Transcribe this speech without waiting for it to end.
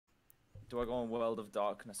Do I go on World of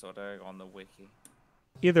Darkness or do I go on the wiki?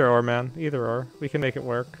 Either or, man. Either or. We can make it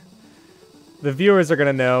work. The viewers are going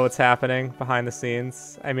to know what's happening behind the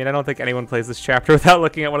scenes. I mean, I don't think anyone plays this chapter without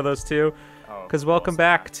looking at one of those two. Because welcome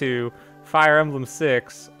back to Fire Emblem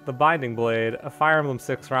 6, The Binding Blade, a Fire Emblem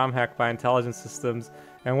 6 ROM hack by Intelligent Systems.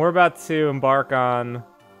 And we're about to embark on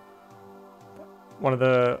one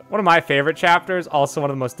of my favorite chapters, also one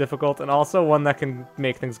of the most difficult, and also one that can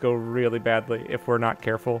make things go really badly if we're not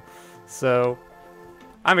careful. So,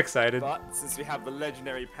 I'm excited. But since we have the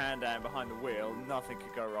legendary Pandan behind the wheel, nothing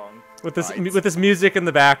could go wrong. With this music in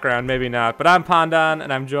the background, maybe not. But I'm Pandan,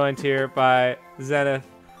 and I'm joined here by Xenith,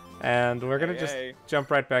 and we're gonna just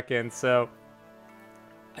jump right back in. So,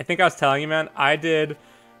 I think I was telling you, man, I did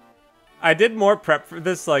more prep for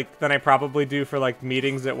this than I probably do for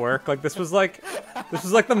meetings at work. This was like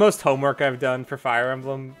the most homework I've done for Fire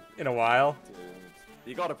Emblem in a while. Dude,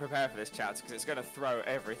 you got to prepare for this chapter because it's gonna throw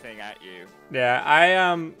everything at you. Yeah,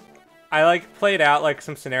 I played out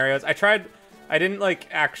some scenarios. I didn't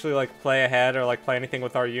actually play ahead or play anything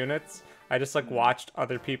with our units. I just watched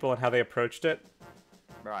other people and how they approached it.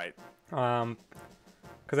 Right.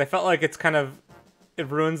 Because I felt like it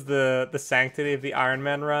ruins the sanctity of the Iron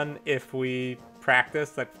Man run if we practice.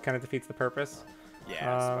 That kind of defeats the purpose.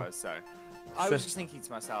 Yeah, I suppose so. I was just thinking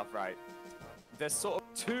to myself, right, there's sort of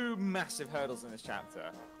two massive hurdles in this chapter,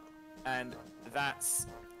 and that's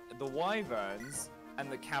the Wyverns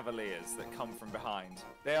and the Cavaliers that come from behind.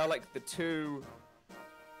 They are the two,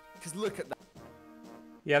 because look at that.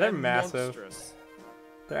 Yeah, they're massive. Monstrous.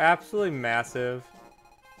 They're absolutely massive.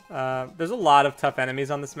 There's a lot of tough enemies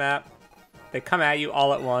on this map. They come at you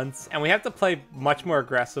all at once, and we have to play much more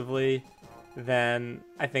aggressively than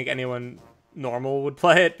I think anyone normal would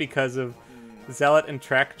play it because of Zealot and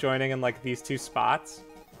Trek joining in these two spots.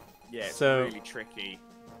 Yeah, it's really tricky.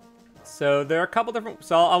 So there are a couple different.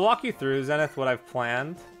 So I'll walk you through, Xenith, what I've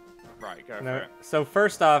planned. Right, go for it. So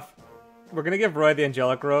first off, we're gonna give Roy the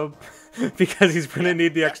Angelic Robe because he's gonna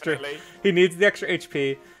need the extra. He needs the extra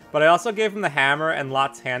HP. But I also gave him the hammer and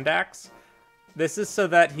Lot's hand axe. This is so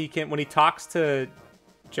that he can, when he talks to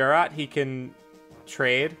Geralt, he can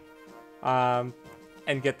trade, and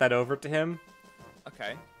get that over to him.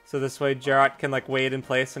 Okay. So this way, Geralt can wait in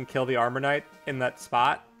place and kill the Armor Knight in that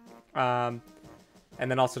spot, and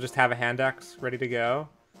then also just have a hand axe ready to go.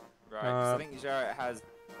 Right. 'Cause I think Geralt has,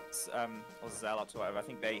 or Zealot or whatever. I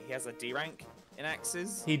think he has a D rank in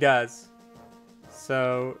axes. He does.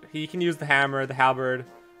 So he can use the hammer, the halberd,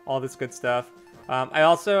 all this good stuff. I'm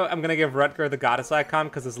gonna give Rutger the goddess icon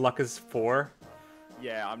because his luck is 4.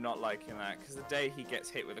 Yeah, I'm not liking that because the day he gets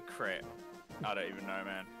hit with a crit, I don't even know,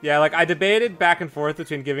 man. Yeah, I debated back and forth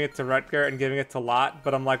between giving it to Rutger and giving it to Lot,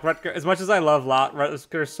 but I'm like, Rutger, as much as I love Lot,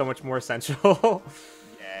 Rutger is so much more essential.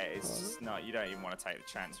 Yeah, it's just not, you don't even want to take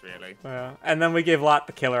the chance, really. Yeah, and then we gave Lot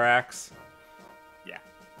the killer axe. Yeah.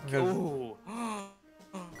 Ooh.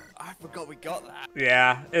 I forgot we got that.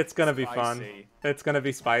 Yeah, it's gonna be fun. It's gonna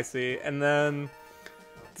be spicy. And then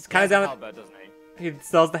it's kind of down. Halberd, doesn't he? He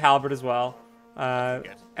sells the halberd as well.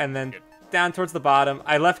 And then down towards the bottom,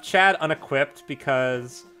 I left Chad unequipped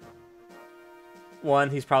because 1,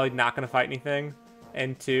 he's probably not gonna fight anything,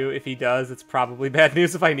 and 2, if he does, it's probably bad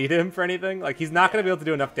news if I need him for anything. He's not gonna be able to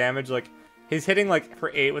do enough damage. He's hitting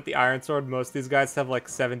for 8 with the Iron Sword. Most of these guys have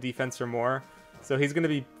 7 defense or more, so he's gonna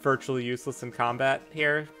be virtually useless in combat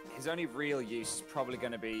here. His only real use is probably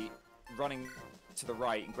going to be running to the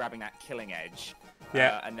right and grabbing that killing edge.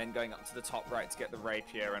 Yeah. And then going up to the top right to get the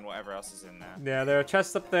rapier and whatever else is in there. Yeah, there are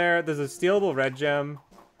chests up there. There's a stealable red gem.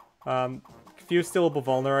 A few stealable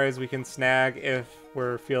vulneraries we can snag if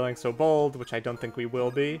we're feeling so bold, which I don't think we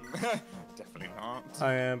will be. Definitely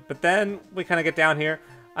not. But then we kind of get down here.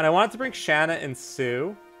 And I wanted to bring Shanna and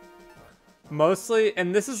Sue. Mostly,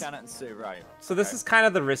 and this is... Shanna and Sue, right. So this is kind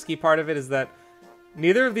of the risky part of it, is that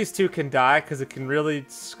neither of these two can die because it can really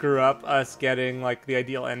screw up us getting the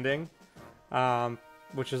ideal ending,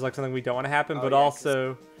 which is something we don't want to happen. But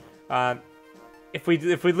also, if we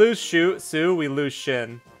lose Sue, we lose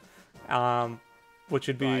Shin, which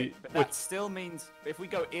would be. Right, but that still means if we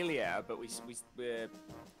go Ilya, but we're.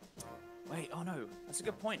 Wait, oh no, that's a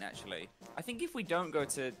good point actually. I think if we don't go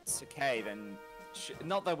to Kay, then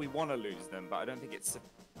not that we want to lose them, but I don't think it's. Do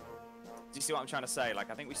you see what I'm trying to say? I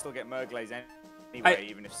think we still get Murglays anyway,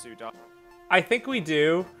 even if Sue dies. I think we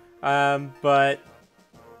do, but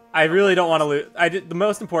I really don't want to lose. The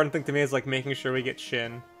most important thing to me is making sure we get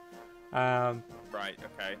Shin. Right.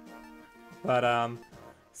 Okay. But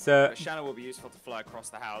so Shanna will be useful to fly across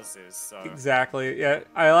the houses. So. Exactly. Yeah.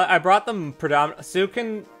 I brought them predominantly. Sue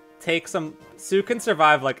can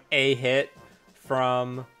survive a hit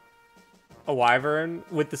from a wyvern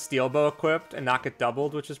with the steel bow equipped and not get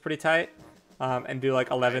doubled, which is pretty tight, and do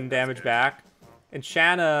like 11 damage back. And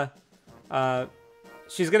Shanna,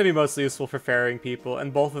 she's gonna be mostly useful for ferrying people,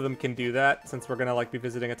 and both of them can do that since we're gonna like be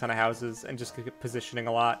visiting a ton of houses and just keep positioning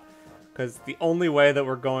a lot. Because the only way that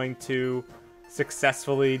we're going to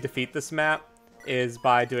successfully defeat this map is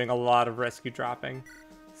by doing a lot of rescue dropping.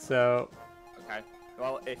 So. Okay.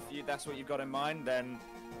 Well, if that's what you've got in mind, then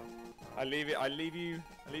I leave you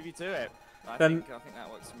to it. I think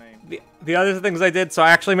that works for me. The other things I did, so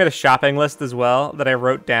I actually made a shopping list as well that I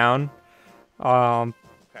wrote down. Okay.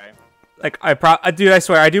 Like dude, I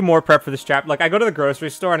swear I do more prep for this chapter. Like I go to the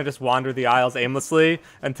grocery store and I just wander the aisles aimlessly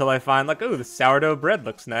until I find like, oh, the sourdough bread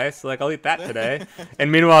looks nice. Like I'll eat that today.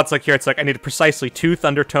 And meanwhile, it's like here, it's like I need precisely 2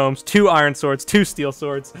 thunder tomes, 2 iron swords, 2 steel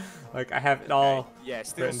swords. Like I have it all. Yeah,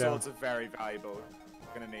 steel swords are very valuable.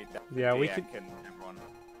 We're gonna need that. Yeah, we could.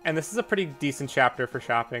 And this is a pretty decent chapter for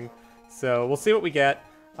shopping, so we'll see what we get.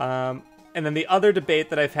 And then the other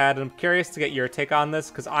debate that I've had, and I'm curious to get your take on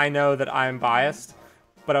this because I know that I'm biased.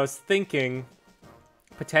 But I was thinking,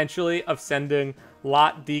 potentially, of sending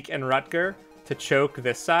Lot, Deke, and Rutger to choke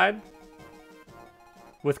this side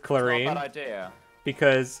with Clarine. Not a bad idea.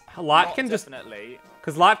 Because Lot can definitely.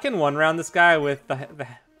 Because Lot can one-round this guy with the...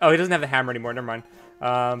 Oh, he doesn't have the hammer anymore. Never mind.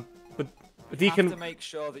 But Deke can... You have to make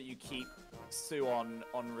sure that you keep Sue on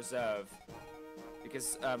reserve.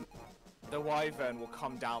 Because the Wyvern will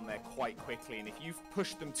come down there quite quickly. And if you've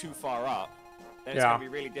pushed them too far up, then it's going to be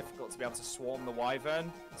really difficult to be able to swarm the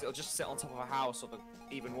Wyvern. So it'll just sit on top of a house or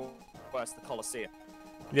even worse, the Colosseum.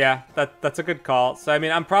 Yeah, that's a good call. So, I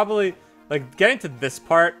mean, I'm probably... Like, getting to this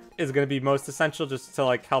part is going to be most essential just to,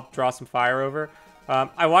 like, help draw some fire over.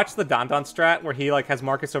 I watched the Don strat where he, like, has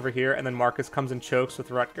Marcus over here and then Marcus comes and chokes with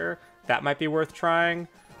Rutger. That might be worth trying.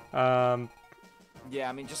 Yeah,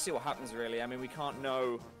 I mean, just see what happens, really. I mean, we can't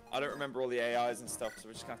know... I don't remember all the AIs and stuff, so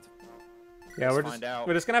we're just going to have to... Yeah,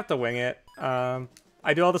 we're just gonna have to wing it.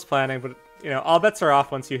 I do all this planning, but you know, all bets are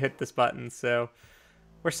off once you hit this button. So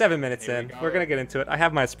we're 7 minutes in. We're gonna get into it. I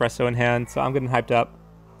have my espresso in hand, so I'm getting hyped up.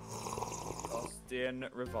 Austrian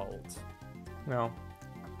Revolt. No.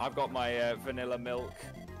 I've got my vanilla milk.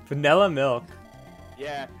 Vanilla milk.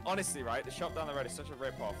 Yeah, honestly, right? The shop down the road is such a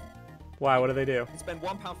rip-off. Why? What do they do? You can spend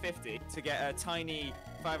 £1.50 to get a tiny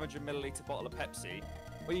 500ml bottle of Pepsi.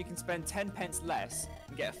 Or you can spend 10 pence less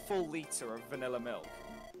and get a full litre of vanilla milk.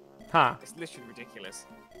 Huh. It's literally ridiculous.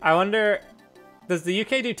 I wonder, does the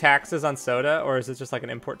UK do taxes on soda, or is it just like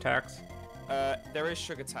an import tax? There is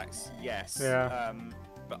sugar tax, yes. Yeah.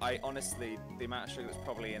 But I honestly, the amount of sugar that's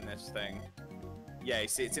probably in this thing, yeah, you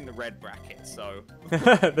see, it's in the red bracket, so...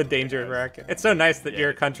 The danger bracket. It's so nice that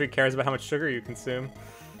your country cares about how much sugar you consume.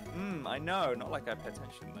 I know. Not like I pay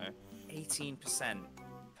attention, though. 18%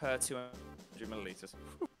 per 200ml.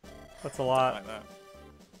 That's a lot. Like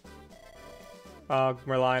that.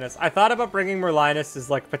 Merlinus. I thought about bringing Merlinus as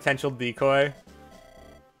like potential decoy,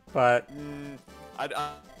 but I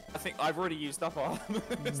think I've already used up all.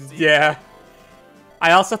 Yeah.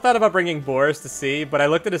 I also thought about bringing Boris to see, but I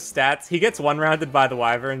looked at his stats. He gets one-rounded by the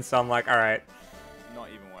Wyvern, so I'm like, all right. Not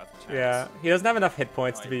even worth a chance. Yeah, he doesn't have enough hit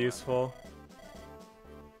points to be useful.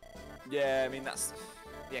 Yeah, I mean that's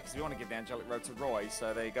because we want to give the Angelic Road to Roy,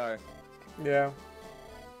 so there you go. Yeah.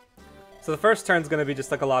 So the first turn's gonna be just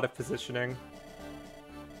like a lot of positioning.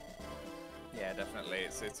 Yeah, definitely.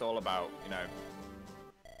 It's all about, you know.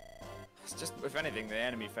 It's just, if anything, the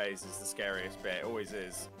enemy phase is the scariest bit. It always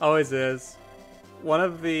is. Always is. One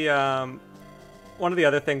of the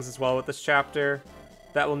other things as well with this chapter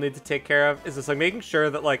that we'll need to take care of is just like making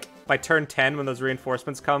sure that like by turn 10 when those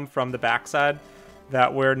reinforcements come from the backside,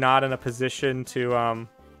 that we're not in a position to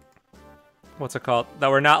what's it called?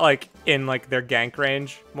 That we're not like in like their gank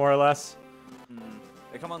range, more or less.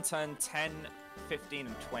 They come on turn 10, 15,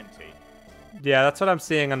 and 20. Yeah, that's what I'm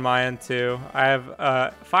seeing on my end too. I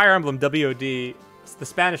have Fire Emblem WOD. The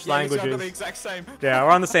Spanish languages. Yeah, the exact same. Yeah,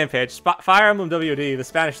 we're on the same page. Fire Emblem WOD, the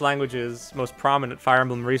Spanish language's most prominent Fire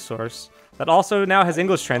Emblem resource, that also now has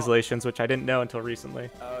English translations, which I didn't know until recently.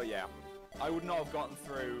 Oh yeah, I would not have gotten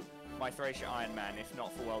through my Thracia Iron Man if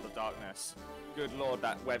not for World of Darkness. Good lord,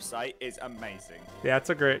 that website is amazing. Yeah, it's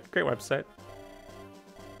a great website.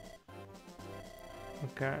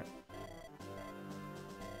 Okay.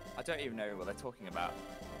 I don't even know what they're talking about.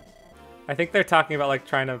 I think they're talking about like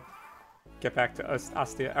trying to get back to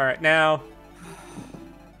Ostia. All right, now.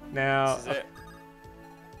 This is it.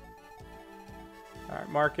 All right,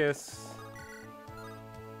 Marcus.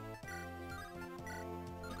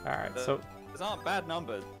 All right, so those aren't bad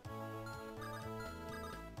numbers.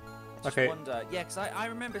 Okay. Wonder, yeah, because I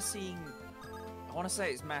remember seeing. I want to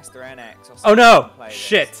say it's Master NX or something. Oh no!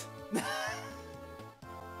 Shit.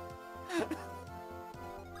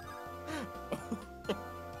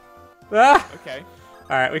 Ah! Okay.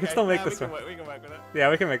 All right, we can still make this work. work. We can work with it. Yeah,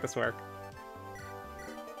 we can make this work.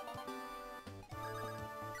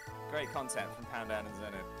 Great content from Pounddown and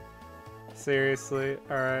Xenith. Seriously.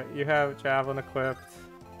 All right, you have javelin equipped.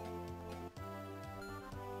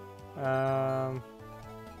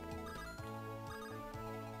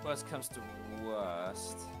 Worst comes to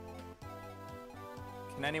worst.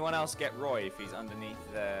 Can anyone else get Roy if he's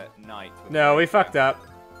underneath the knight? No, we fucked up.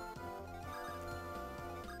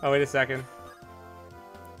 Oh, wait a second.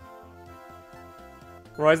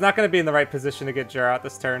 Roy's not going to be in the right position to get Jer out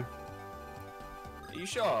this turn. Are you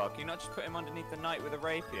sure? Can you not just put him underneath the knight with a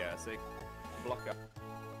rapier so he can block up?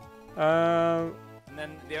 And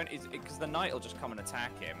then the only because the knight will just come and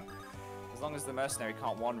attack him. As long as the mercenary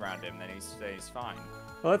can't one-round him, then he's fine.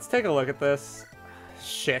 Well, let's take a look at this.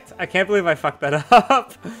 Shit, I can't believe I fucked that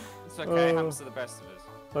up. It's okay, it happens to the best of us.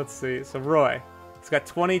 Let's see. So Roy, he's got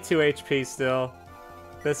 22 HP still.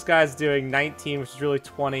 This guy's doing 19, which is really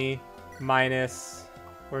 20 minus.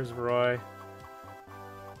 Where's Roy?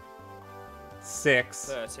 6.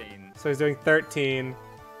 13. So he's doing 13,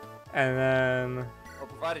 and then. Well,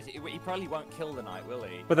 provided he probably won't kill the knight, will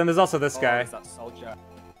he? But then there's also this guy. There's that soldier.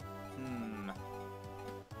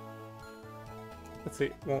 Let's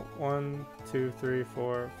see. 1, 2, 3,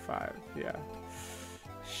 4, 5. Yeah.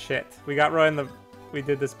 Shit. We got Roy in the. We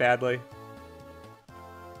did this badly.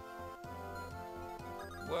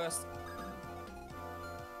 Worst.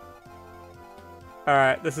 All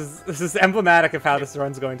right. This is emblematic of how this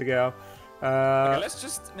run's going to go. Okay, let's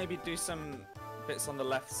just maybe do some bits on the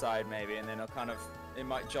left side, maybe, and then it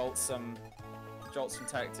might jolt some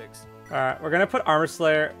tactics. All right. We're gonna put Armor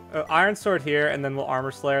Slayer, Iron Sword here, and then we'll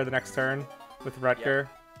Armor Slayer the next turn with Rutger.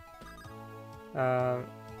 Yep.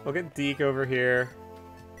 We'll get Deke over here.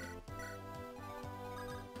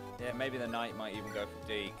 Yeah, maybe the knight might even go for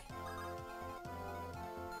Deke.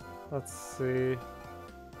 Let's see.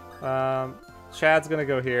 Chad's gonna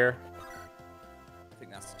go here. I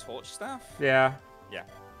think that's the torch staff? Yeah. Yeah.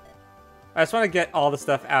 I just want to get all the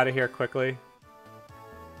stuff out of here quickly.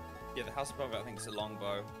 Yeah, the house above it, I think, is a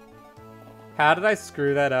longbow. How did I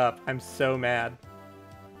screw that up? I'm so mad.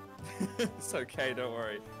 It's okay, don't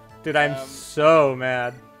worry. Dude, I'm so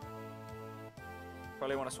mad.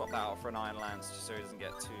 Probably want to swap that out for an Iron Lance just so he doesn't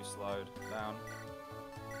get too slowed down.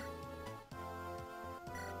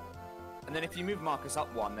 And then if you move Marcus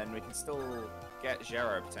up 1, then we can still get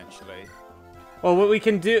Zero potentially. Well, what we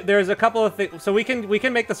can do, there's a couple of things. So we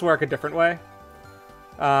can make this work a different way.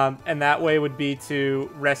 And that way would be to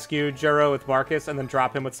rescue Jero with Marcus and then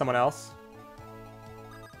drop him with someone else.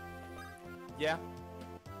 Yeah.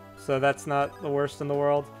 So that's not the worst in the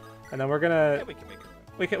world. And then we're gonna. Yeah, we can make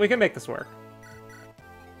it work. We can make this work.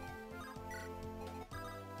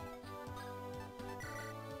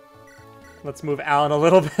 Let's move Alan a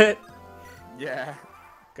little bit. Yeah.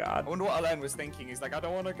 God. I wonder what Alain was thinking. He's like, I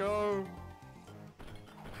don't want to go.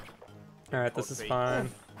 Alright, this is fine.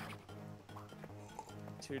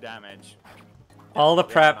 2 damage. All the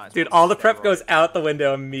prep, dude, all the prep goes out the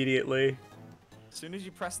window immediately. As soon as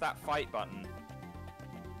you press that fight button.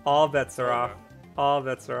 All bets are off. All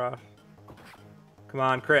bets are off. Come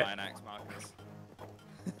on, crit. Iron Axe Marcus.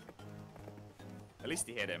 At least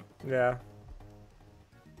he hit him. Yeah.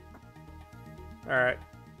 Alright.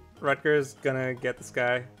 Rutger's gonna get this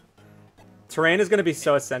guy. Terrain is gonna be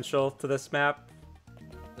so essential to this map.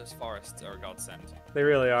 Those forests are a godsend. They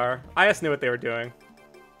really are. I just knew what they were doing.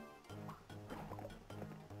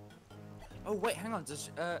 Oh wait, hang on. Do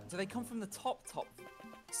they come from the top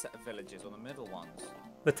set of villages or the middle ones?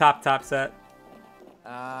 The top set.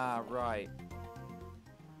 Ah, right.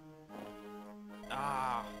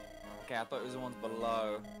 Ah. Okay, I thought it was the ones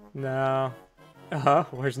below. No.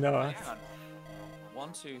 Where's Noah? Wait, hang on.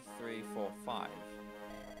 1, 2, 3, 4, 5.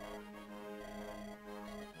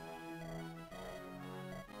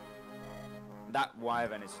 That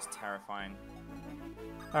wyvern is just terrifying.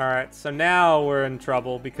 Alright, so now we're in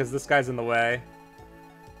trouble because this guy's in the way.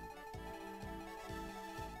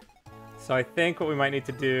 So I think what we might need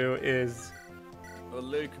to do is... Well,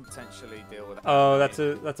 Lou can potentially deal with that. Oh, that's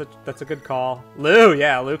a good call. Lou,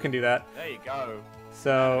 yeah, Lou can do that. There you go.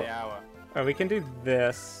 So, we can do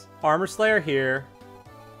this. Armor Slayer here.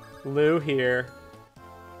 Lou here.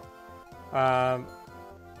 We're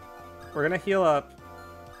gonna heal up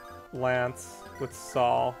Lance with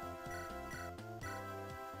Saul.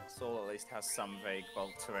 Saul at least has some vague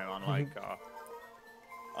bulk to him, unlike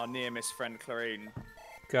our near-miss friend Clarine.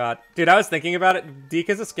 God. Dude, I was thinking about it. Deke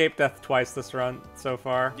has escaped death twice this run so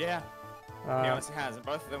far. Yeah. He honestly has, and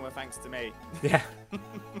both of them were thanks to me. Yeah.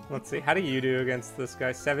 Let's see. How do you do against this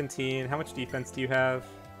guy? 17. How much defense do you have?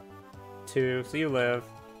 2. So you live.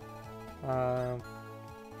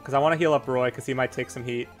 Because I want to heal up Roy, because he might take some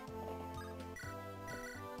heat.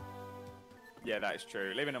 Yeah, that is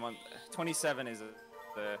true. Leaving him on 27 is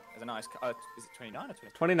a nice. Is it 29 or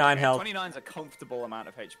 20? 29 health. 29 is a comfortable amount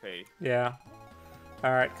of HP. Yeah.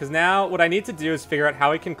 All right, because now what I need to do is figure out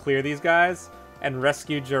how we can clear these guys and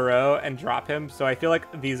rescue Jiro and drop him. So I feel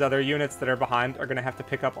like these other units that are behind are going to have to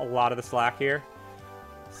pick up a lot of the slack here.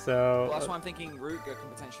 So well, that's why I'm thinking Rutger can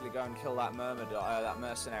potentially go and kill that that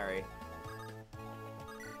mercenary.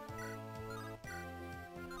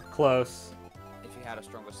 Close. If he had a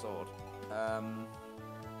stronger sword.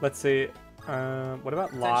 Let's see. What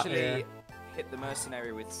about Lot here? Potentially hit the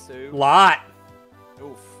mercenary with Sue. Lot!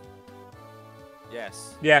 Oof.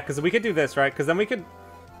 Yes. Yeah, because we could do this, right? Because then we could...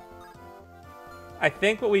 I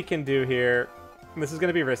think what we can do here... This is going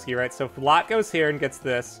to be risky, right? So if Lot goes here and gets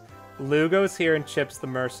this, Lou goes here and chips the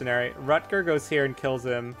mercenary, Rutger goes here and kills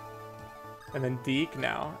him, and then Deke,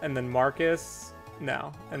 no. And then Marcus,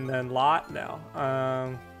 no. And then Lot, no.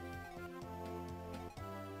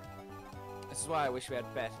 This is why I wish we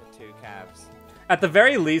had better 2 calves. At the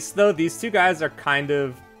very least, though, these 2 guys are kind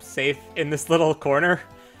of safe in this little corner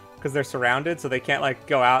because they're surrounded, so they can't, like,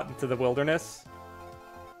 go out into the wilderness.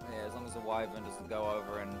 Yeah, as long as the Wyvern doesn't go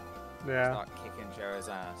over and start kicking Jero's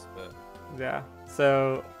ass, but... Yeah.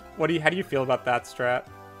 So, how do you feel about that strat?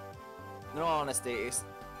 In all honesty, it's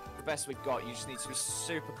the best we've got. You just need to be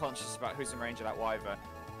super conscious about who's in range of that Wyvern.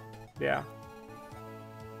 Yeah.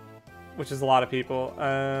 Which is a lot of people.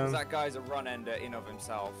 That guy's a run-ender in of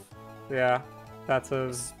himself. Yeah, that's a...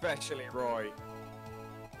 Especially Roy.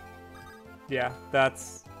 Yeah,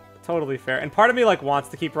 that's totally fair. And part of me, like, wants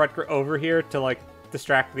to keep Rutger over here to, like,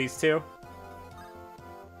 distract these 2. Yeah,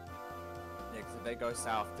 because if they go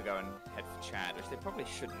south to go and head for Chad, which they probably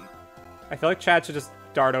shouldn't. I feel like Chad should just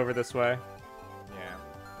dart over this way.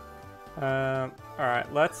 Yeah.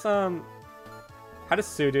 Alright, let's, how does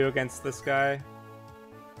Sue do against this guy?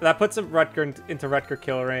 That puts him into Rutger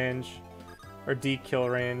kill range. Or Deke kill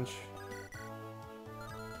range.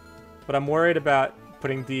 But I'm worried about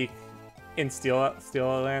putting Deke in Steel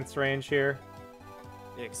Lance range here.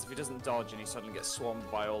 Yeah, because if he doesn't dodge and he suddenly gets swarmed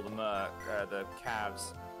by all the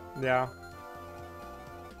calves. Yeah.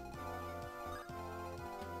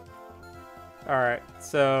 Alright,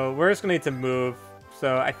 so we're just gonna need to move.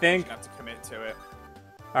 So I think... Have to commit to it.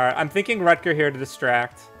 Alright, I'm thinking Rutger here to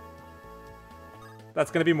distract. That's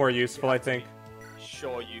going to be more useful, I think.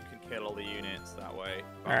 Sure, you can kill all the units that way.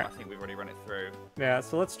 All right. I think we've already run it through. Yeah,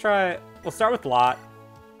 so let's try... We'll start with Lot.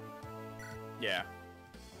 Yeah.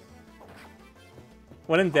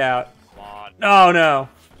 When in doubt. Lot. Oh, no.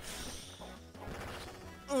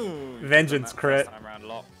 Ooh, Vengeance crit. Time around a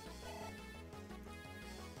lot.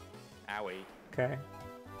 Owie. Okay.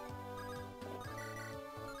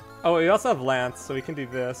 Oh, we also have Lance, so we can do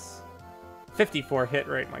this. 54 hit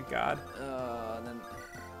rate, my god. And then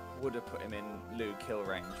would have put him in Lou kill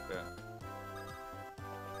range, but...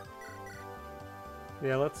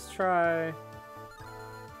 Yeah, let's try...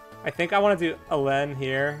 I think I want to do Alen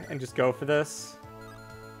here and just go for this.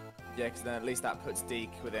 Yeah, because then at least that puts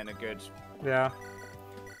Deke within a good... Yeah.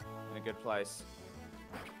 In a good place.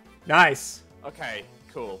 Nice! Okay,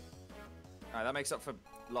 cool. Alright, that makes up for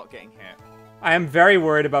Lot getting hit. I am very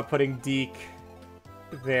worried about putting Deke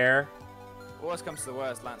there. Worst comes to the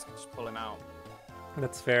worst, Lance can just pull him out.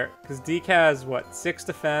 That's fair. Because Deke has, what, 6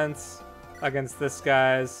 defense against this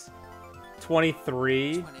guy's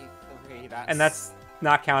 23? 23, and that's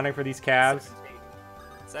not counting for these calves.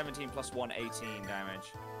 17 plus 1, 18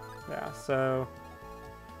 damage. Yeah, so...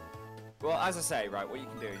 Well, as I say, right, what you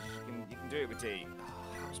can do is you can do it with Deke.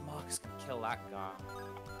 Oh, how's Marcus going to kill that guy?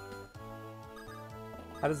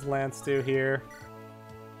 How does Lance do here?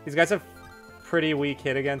 These guys have pretty weak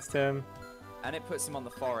hit against him. And it puts him on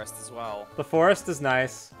the forest as well. The forest is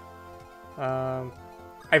nice. I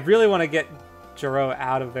really want to get Jiro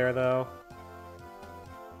out of there, though.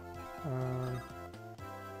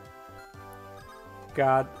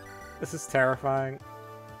 God, this is terrifying.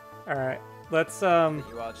 Alright, let's, You are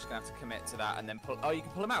just going to have to commit to that and then pull... Oh, you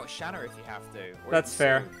can pull him out with Shanna if you have to. That's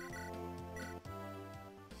fair.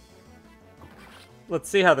 Let's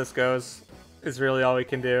see how this goes, is really all we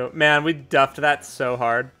can do. Man, we duffed that so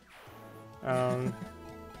hard. Oh,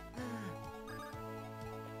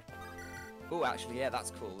 actually, yeah,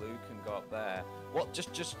 that's cool. Lou can go up there. What?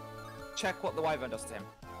 Just check what the Wyvern does to him.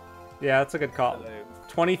 Yeah, that's a good call.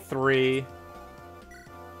 23.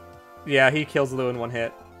 Yeah, he kills Lou in 1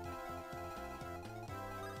 hit.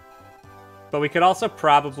 But we could also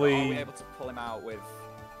probably... So are we able to pull him out with...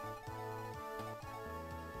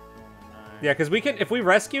 Yeah, because we can, if we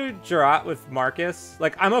rescue Jurat with Marcus,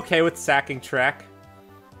 like, I'm okay with sacking Trek.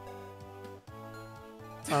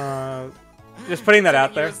 Just putting that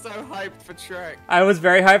out there. You're so hyped for Trek. I was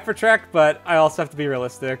very hyped for Trek, but I also have to be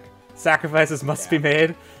realistic. Sacrifices must be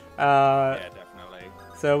made. Yeah, definitely.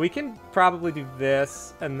 So we can probably do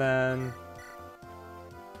this, and then...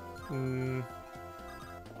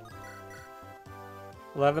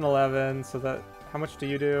 11, so that... How much do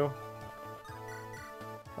you do?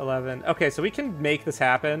 11. Okay, so we can make this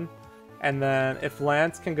happen. And then if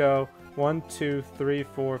Lance can go 1, 2, 3,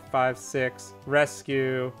 4, 5, 6,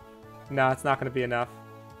 rescue... No, it's not going to be enough.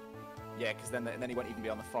 Yeah, because then he won't even be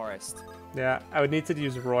on the forest. Yeah, I would need to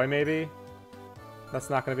use Roy, maybe. That's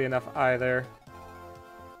not going to be enough either.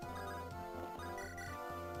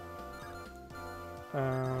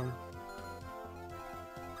 Yeah,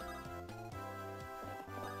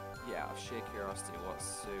 out of sheer curiosity,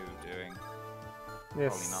 what's Sue doing?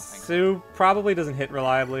 Yes, Probably nothing. Sue probably doesn't hit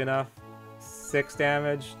reliably enough. 6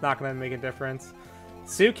 damage, not going to make a difference.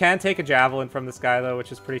 Sue can take a javelin from this guy, though,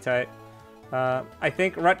 which is pretty tight. I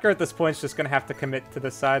think Rutger at this point is just going to have to commit to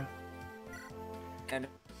this side. And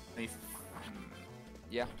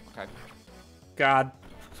yeah, okay. God,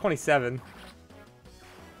 27.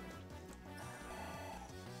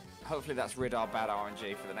 Hopefully that's rid our bad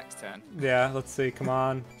RNG for the next turn. Yeah, let's see. Come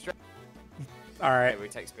on. All right. Okay, we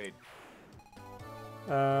take speed.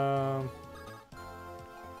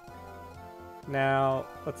 Now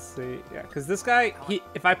let's see. Yeah, because this guy,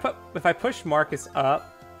 if I push Marcus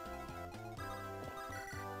up,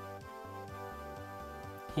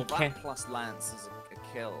 he can't. That plus Lance is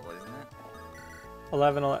a kill, isn't it?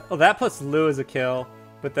 11. Oh, that plus Lou is a kill,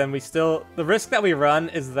 but then we still, the risk that we run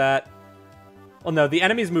is that. Well, no, the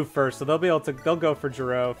enemies move first, so they'll go for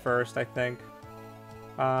Jiro first, I think.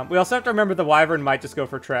 We also have to remember the Wyvern might just go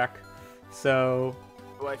for Trek, so.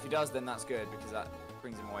 Well, if he does, then that's good because that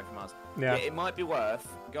brings him away from us. Yeah. It might be worth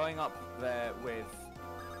going up there with.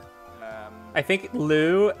 I think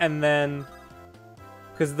Lou, and then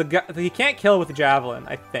because the guy he can't kill with the javelin.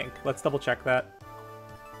 I think. Let's double check that.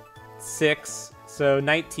 6, so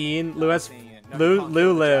 19. Lou has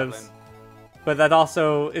Lou lives, but that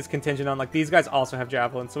also is contingent on like these guys also have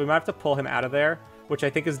javelins, so we might have to pull him out of there, which I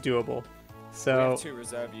think is doable. So we have 2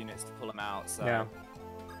 reserve units to pull him out. So yeah.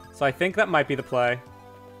 So I think that might be the play.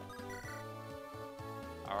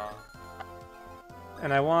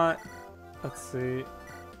 And I want, let's see.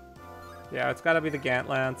 Yeah, it's got to be the Gant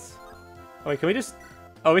Lance. Oh, wait, can we just,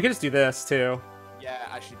 oh, we can just do this too. Yeah,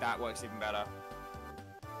 actually that works even better.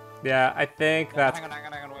 Yeah, I think that's. Hang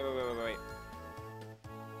on, wait.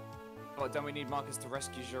 Oh, don't we need Marcus to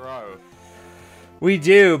rescue Giro? We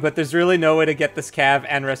do, but there's really no way to get this Cav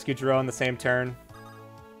and rescue Giro on the same turn.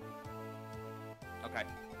 Okay,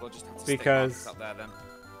 we'll just have to stick Marcus up there then.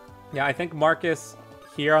 Yeah, I think Marcus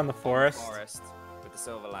here on the forest. With the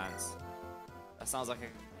Silver Lance. That sounds like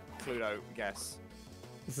a Cluedo guess.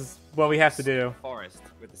 This is what we have to do. Forest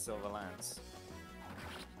with the Silver Lance.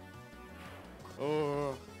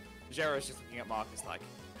 Oh, Jiro's just looking at Marcus like,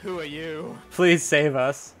 who are you? Please save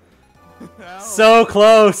us. No. So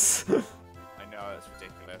close. I know, that's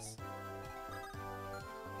ridiculous.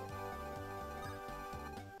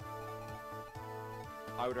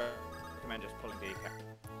 I would recommend just pulling Deke out.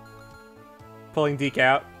 Pulling Deke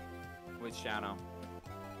out. With Shano.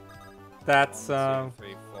 That's 1, 2,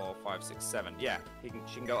 3, 4, 5, 6, 7. Yeah, she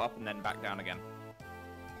can go up and then back down again.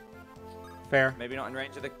 Fair. Maybe not in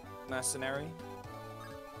range of the mercenary.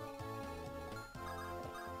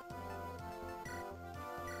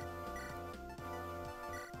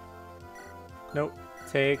 Nope.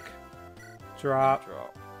 Take. Drop.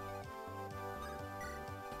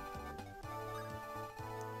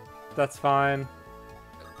 That's fine.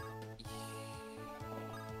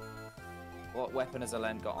 What weapon has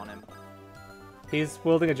Alen got on him? He's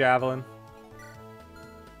wielding a javelin.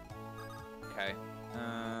 Okay.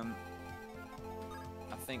 I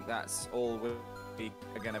think that's all we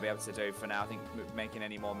are going to be able to do for now. I think making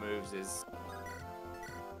any more moves is...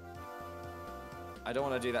 I don't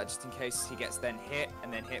want to do that just in case he gets then hit,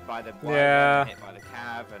 and then hit by the Wyvern, and hit by the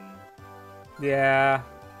Cav, and... Yeah.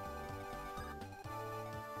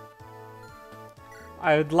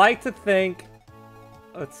 I would like to think...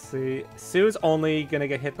 Let's see. Sue's only going to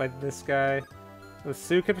get hit by this guy. So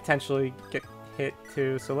Sue could potentially get hit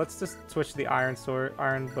too, so let's just switch to the iron sword,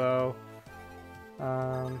 iron bow.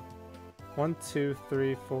 1, 2,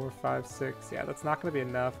 3, 4, 5, 6. Yeah, that's not going to be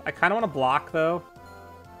enough. I kind of want to block though.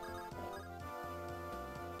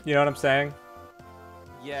 You know what I'm saying?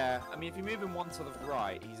 Yeah, I mean, if you move him one to the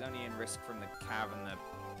right, he's only in risk from the Cav and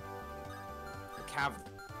the Cav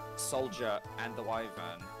soldier and the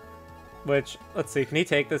Wyvern. Which, let's see, can he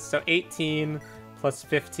take this? So 18 plus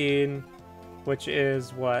 15, which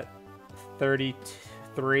is what? 32,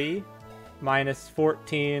 3 minus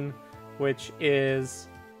 14, which is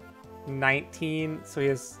 19.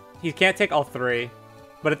 So he can't take all 3.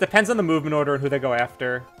 But it depends on the movement order and who they go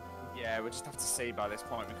after. Yeah, we just have to see by this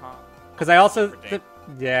point. We can't. Because I also,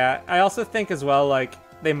 I also think as well, like,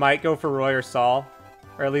 they might go for Roy or Saul.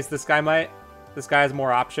 Or at least this guy might. This guy has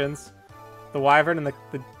more options. The Wyvern and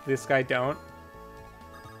this guy don't.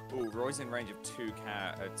 Ooh, Roy's in range of 2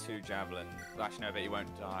 javelin. Actually, no, but he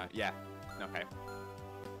won't die. Yeah. Okay.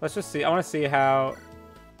 Let's just see. I want to see how...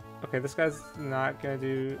 Okay, this guy's not going to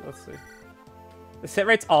do... Let's see. The hit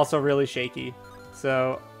rate's also really shaky.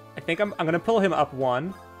 So, I think I'm going to pull him up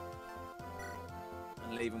 1.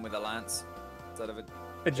 And leave him with a lance. Instead of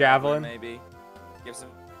a javelin. Maybe. Gives him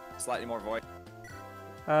slightly more void.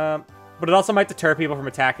 But it also might deter people from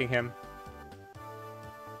attacking him.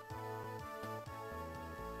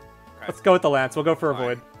 Okay. Let's go with the lance. We'll go for a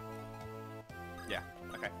void. Yeah,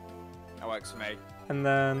 okay. That works for me. And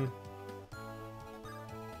then...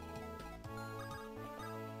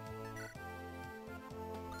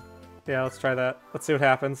 Yeah, let's try that. Let's see what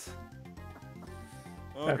happens.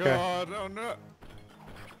 Oh okay. God, oh no.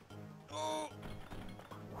 Oh.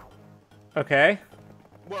 Okay.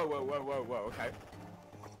 Whoa, okay.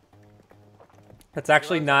 That's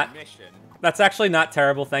actually not... That's actually not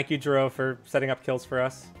terrible. Thank you, Jiro, for setting up kills for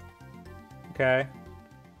us. Okay.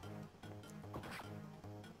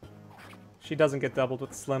 She doesn't get doubled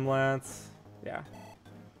with Slim Lance. Yeah.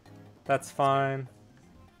 That's fine.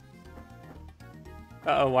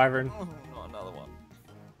 Uh-oh, Wyvern. Oh, not another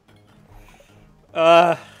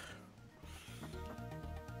one.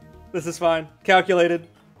 This is fine. Calculated.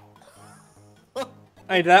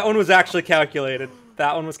 Hey, that one was actually calculated.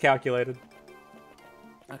 That one was calculated.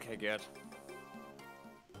 Okay, good.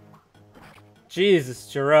 Jesus,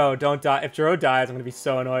 Jiro, don't die. If Jiro dies, I'm gonna be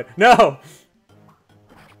so annoyed. No!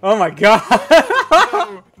 Oh my god!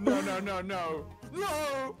 No! No!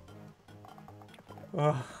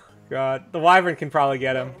 Oh god. The Wyvern can probably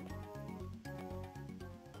get him.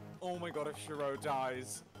 Oh my god, if Jiro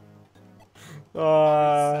dies.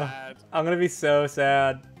 I'm gonna be so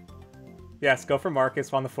sad. Yes, go for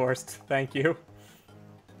Marcus on the Forest. Thank you.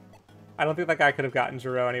 I don't think that guy could have gotten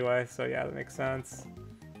Jiro anyway, so yeah, that makes sense.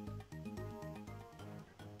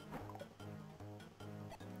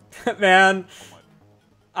 Man,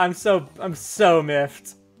 I'm so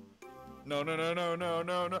miffed. No.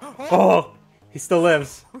 Oh, he still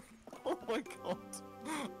lives. Oh my god.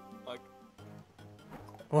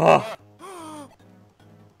 Oh.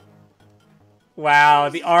 Wow,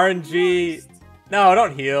 the RNG. No,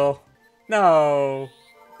 don't heal. No.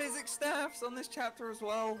 Physics staffs on this chapter as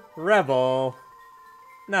well. Rebel.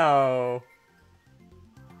 No.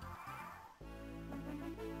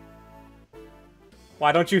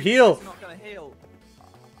 Why don't you heal? He's not gonna heal.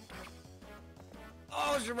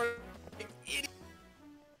 Oh,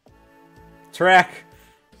 Trek.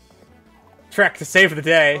 Trek to save the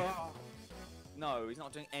day. Oh. No, he's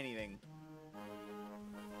not doing anything.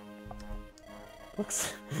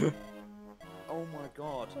 Looks. Oh my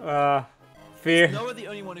god. Fear. Is Noah the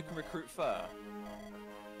only one who can recruit fur?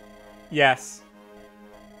 Yes.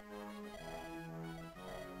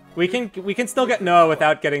 We can still get Noah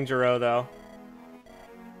without getting Jiro though.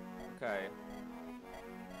 Okay.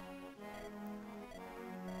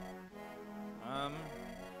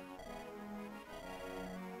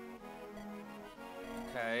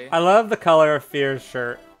 Okay. I love the color of Fear's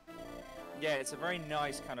shirt. Yeah, it's a very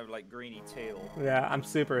nice kind of like greeny teal. Yeah, I'm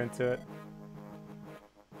super into it.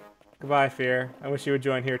 Goodbye, Fear. I wish you would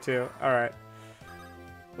join here too. Alright.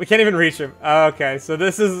 We can't even reach him. Okay, so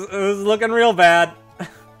this is looking real bad.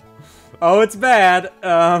 Oh, it's bad.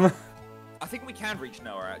 I think we can reach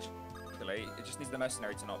Noah, actually. It just needs the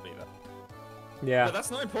mercenary to not be there. Yeah. But that's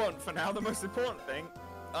not important for now. The most important thing,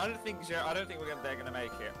 I don't think they're gonna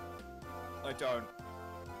make it. I don't.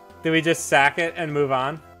 Do we just sack it and move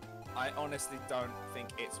on? I honestly don't think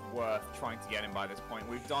it's worth trying to get him by this point.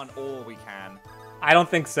 We've done all we can. I don't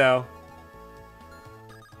think so.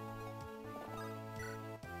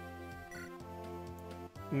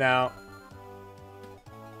 No.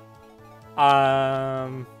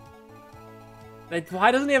 Why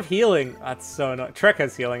doesn't he have healing? That's so annoying. Trek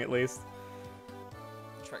has healing at least.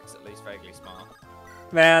 Trek's at least vaguely smart.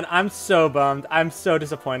 Man, I'm so bummed. I'm so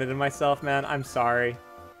disappointed in myself, man. I'm sorry.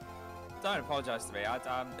 Don't apologize to me.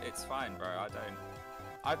 It's fine, bro.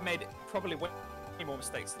 I've made probably way more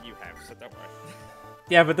mistakes than you have, so don't worry.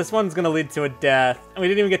 Yeah, but this one's gonna lead to a death. And we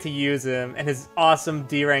didn't even get to use him and his awesome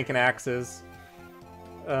D rank and axes.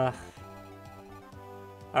 Ugh.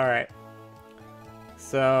 Alright.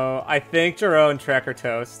 So, I think Jiro and Trek are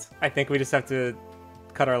toast. I think we just have to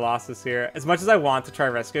cut our losses here. As much as I want to try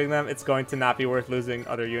rescuing them, it's going to not be worth losing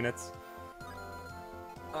other units.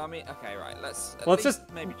 I mean, okay, right. Let's just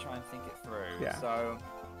maybe try and think it through. Yeah. So,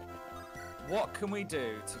 what can we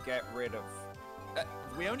do to get rid of?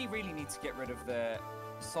 We only really need to get rid of the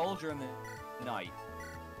soldier and the knight.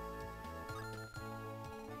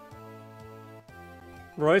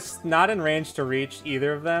 Roy's not in range to reach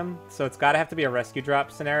either of them, so it's got to have to be a rescue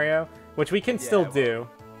drop scenario, which we can still do.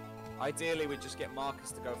 Ideally, we'd just get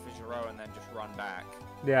Marcus to go for Giro and then just run back.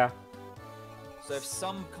 Yeah. So if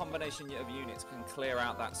some combination of units can clear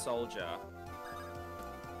out that soldier...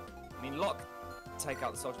 I mean, Locke take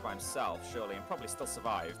out the soldier by himself, surely, and probably still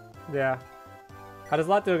survive. Yeah. How does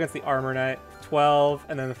Lot do against the Armor Knight? 12,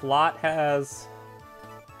 and then if Lot has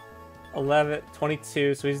 11,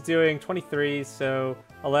 22, so he's doing 23, so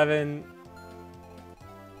 11...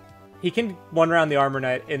 He can one round the Armor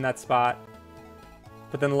Knight in that spot.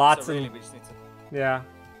 But then Lot's so really, in... we just need to Yeah.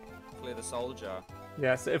 clear the soldier.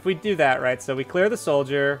 Yeah, so if we do that, right, so we clear the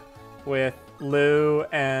soldier with Lou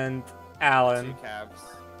and Alan. 2 cabs.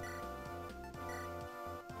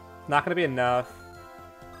 Not going to be enough.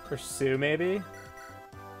 For Sue, maybe?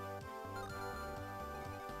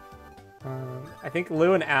 I think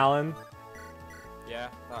Lou and Alan. Yeah,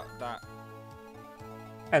 that.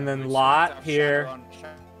 And then We Lot here.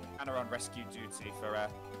 Shanna on rescue duty for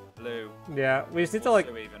Lou. Yeah, we just need to, like...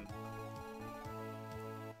 Sue even.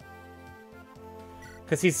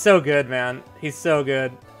 Because he's so good, man. He's so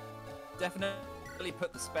good. Definitely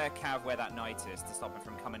put the spare cav where that knight is to stop him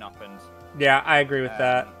from coming up and... Yeah, I agree with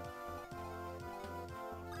that.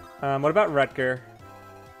 What about Rutger?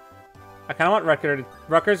 I kind of want Rutger to...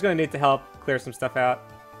 Rutger's going to need to help clear some stuff out.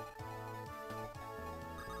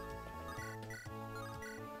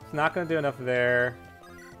 It's not going to do enough there.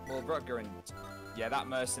 Well, Rutger and... Yeah, that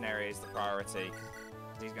mercenary is the priority.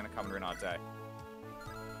 He's going to come ruin our day.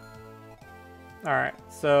 Alright,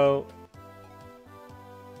 so...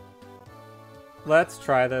 Let's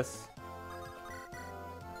try this.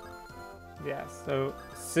 Yeah, so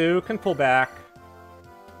Sue can pull back.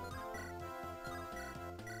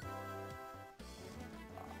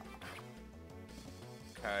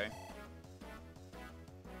 Okay.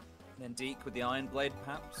 Then Deke with the Iron Blade,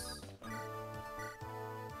 perhaps?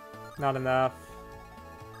 Not enough.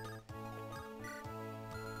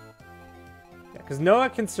 Yeah, because Noah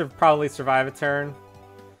can probably survive a turn.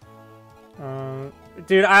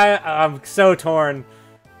 Dude, I'm so torn.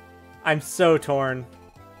 I'm so torn.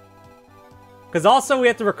 Because also we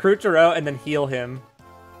have to recruit Giro and then heal him.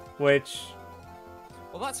 Which...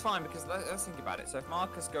 Well, that's fine, because let's think about it. So if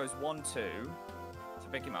Marcus goes 1-2 to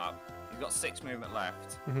pick him up, he's got 6 movement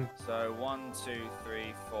left. Mm-hmm. So 1, 2,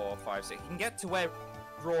 3, 4, 5, 6. He can get to where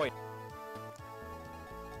Roy...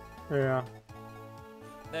 Yeah.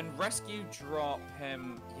 Then rescue drop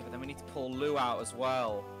him... Yeah, but then we need to pull Lou out as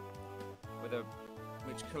well. With a...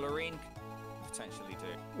 Which Colorine could potentially do.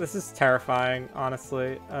 This is terrifying,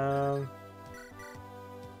 honestly.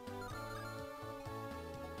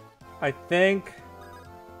 I think...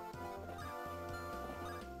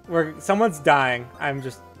 Someone's dying. I'm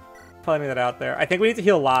just putting that out there. I think we need to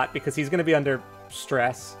heal Lot because he's going to be under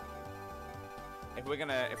stress. If we're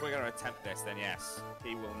gonna attempt this, then yes,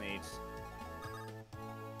 he will need...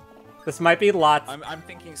 This might be Lot. I'm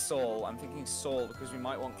thinking Saul. I'm thinking Saul because we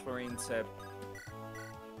might want Chlorine to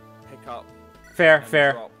pick up. Fair.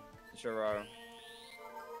 Drop Giro.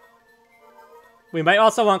 We might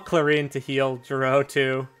also want Clarine to heal Giro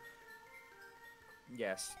too.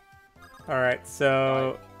 Yes. Alright,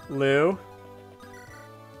 so Lou.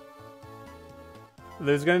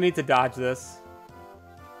 Lou's gonna need to dodge this.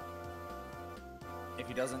 If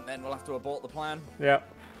he doesn't, then we'll have to abort the plan. Yep.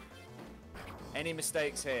 Any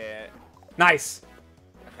mistakes here? Nice.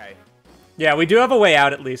 Okay. Yeah, we do have a way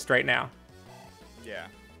out at least right now. Yeah.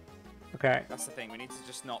 Okay. That's the thing. We need to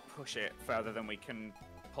just not push it further than we can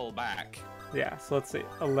pull back. Yeah, so let's see.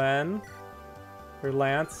 Alen. Or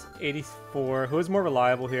Lance, 84. Who is more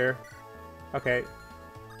reliable here? Okay.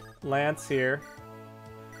 Lance here.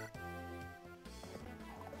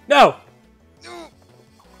 No!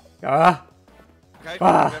 Ah! Okay.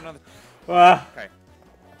 Ah. We have another... Ah! Okay.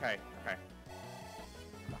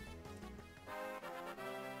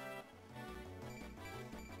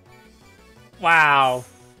 Wow.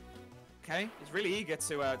 Okay. He's really eager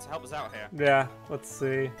to help us out here. Yeah, let's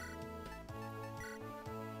see.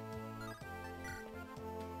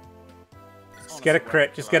 Just get a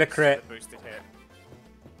crit. Just get a crit.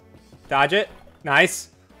 Dodge it.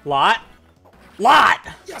 Nice. Lot.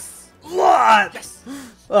 Yes. Lot. Yes.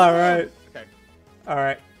 All right. Okay. All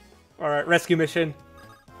right. All right. Rescue mission.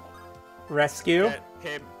 Rescue.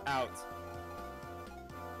 Get him out.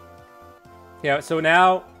 Yeah, so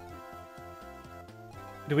now...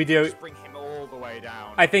 Do we do... Just bring him all the way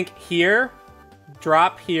down. I think here,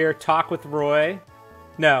 drop here, talk with Roy.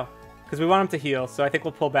 No, because we want him to heal, so I think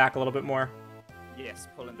we'll pull back a little bit more. Yes,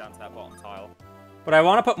 pull him down to that bottom tile. But I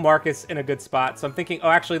want to put Marcus in a good spot, so I'm thinking... Oh,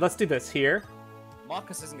 actually, let's do this here.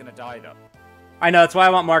 Marcus isn't going to die, though. I know, that's why I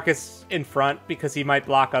want Marcus in front, because he might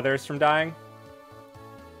block others from dying.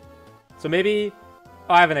 So maybe...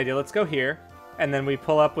 Oh, I have an idea. Let's go here. And then we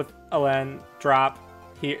pull up with Alen, drop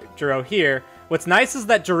here, Jiro here. What's nice is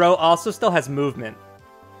that Jiro also still has movement.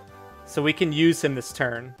 So we can use him this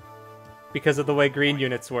turn. Because of the way green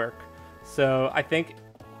units work. So I think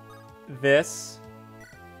this...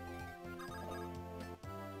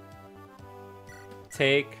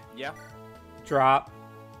 Take. Yeah. Drop.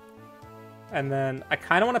 And then I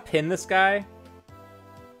kind of want to pin this guy.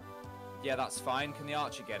 Yeah, that's fine. Can the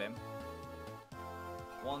archer get him?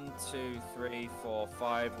 1, 2, 3, 4,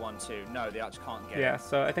 5, 1, 2. No, the archer can't get him. Yeah,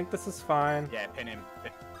 so I think this is fine. Yeah, pin him.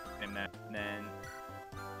 Pin him there. And then...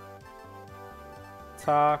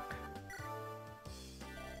 Talk.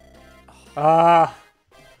 Ah.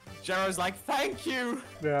 Jero's like, thank you!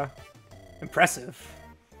 Yeah. Impressive.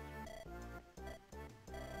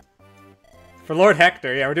 For Lord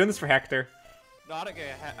Hector. Yeah, we're doing this for Hector. No, I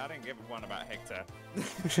don't give one about Hector.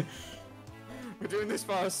 We're doing this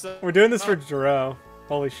for ourselves. We're doing this for Jiro.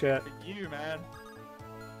 Holy shit. For you, man.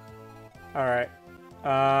 Alright.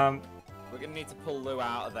 We're gonna need to pull Lou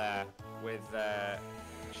out of there with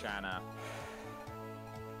Shanna.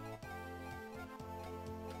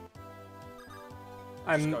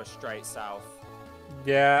 Just go straight south.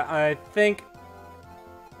 Yeah, I think...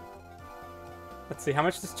 Let's see, how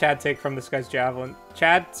much does Chad take from this guy's javelin?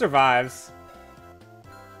 Chad survives.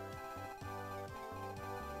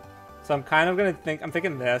 So I'm kind of gonna think... I'm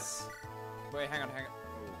thinking this. Wait, hang on. Ooh.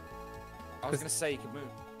 I was gonna say you could move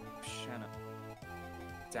Shanna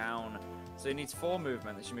down. So he needs 4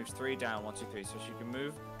 movement, then she moves 3 down, 1, 2, 3. So she can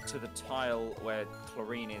move to the tile where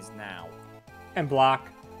Clarine is now. And block.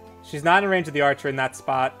 She's not in range of the archer in that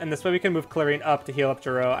spot, and this way we can move Clarine up to heal up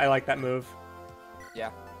Jiro. I like that move.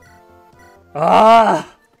 Yeah.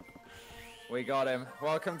 Ah! We got him.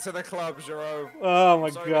 Welcome to the club, Jiro. Oh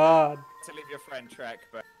my god. To leave your friend Trek,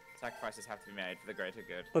 but sacrifices have to be made for the greater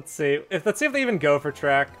good. Let's see if they even go for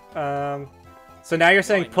Trek. So now you're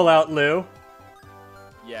saying pull out Lou?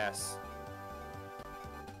 Yes.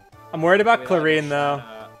 I'm worried about Clarine though.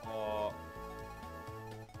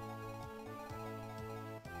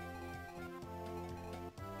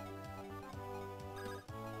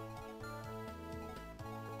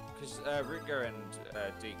 Because Rutger and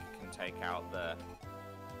Deke can take out the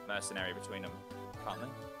mercenary between them, can't they?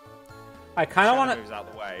 I kind of want to. Moves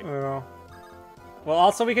out the way. Oh. Well,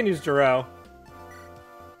 also we can use Jiro.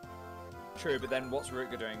 True, but then what's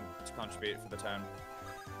Rutger doing to contribute for the turn?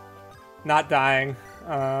 Not dying.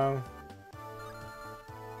 So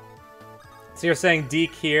you're saying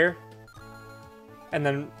Deke here, and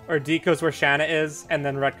then Deke goes where Shanna is, and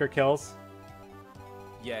then Rutger kills.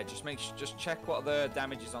 Yeah, just check what the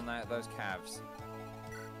damage is on those calves.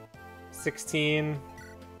 16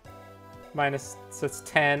 minus, so it's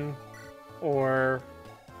 10 or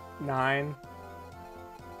 9.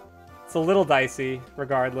 It's a little dicey,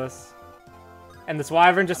 regardless. And this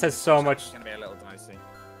wyvern just has so much. It's gonna be a little dicey.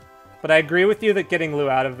 But I agree with you that getting Lou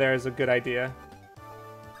out of there is a good idea.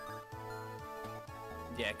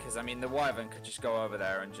 Yeah, because I mean the wyvern could just go over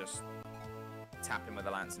there and just tap him with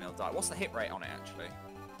a lance and he'll die. What's the hit rate on it actually?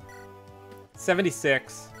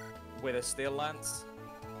 76. With a steel lance?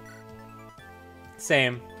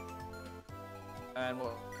 Same. And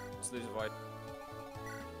what's Lou's avoid?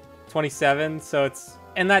 27, so it's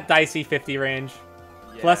in that dicey 50 range.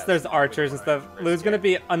 Yeah, plus there's archers and stuff. Lou's gonna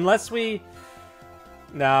be, unless we...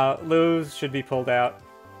 No, Lou should be pulled out.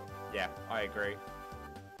 Yeah, I agree.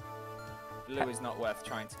 Lou is not worth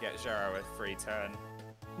trying to get Jero a free turn.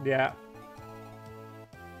 Yeah.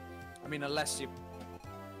 I mean, unless you...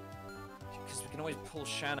 Because we can always pull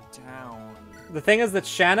Shanna down. The thing is that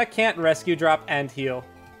Shanna can't rescue drop and heal.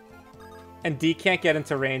 And Dee can't get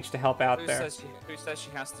into range to help out there. Who says she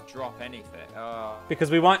has to drop anything?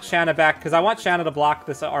 Because we want Shanna back, because I want Shanna to block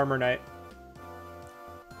this Armor Knight.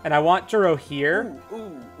 And I want Jiro here.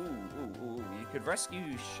 Ooh. You could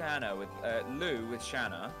rescue Shanna with Lou with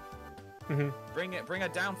Shanna. Bring her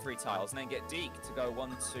down 3 tiles and then get Deke to go 1,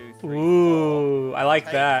 2, 3, 4. Ooh, I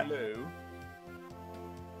like that. Lou.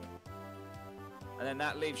 And then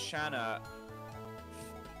that leaves Shanna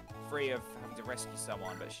free of having to rescue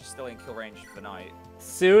someone, but she's still in kill range for the night.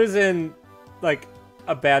 Sue is in, like,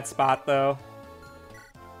 a bad spot, though.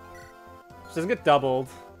 She doesn't get doubled,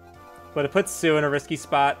 but it puts Sue in a risky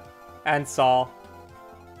spot. And Saul.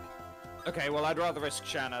 Okay, well, I'd rather risk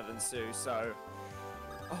Shanna than Sue, so...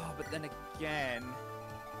 Oh, but then again...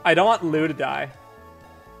 I don't want Lou to die.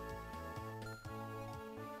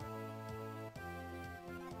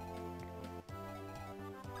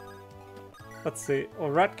 Let's see. Well,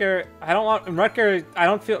 Rutger... I don't want... Rutger... I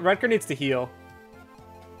don't feel... Rutger needs to heal.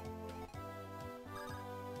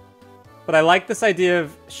 But I like this idea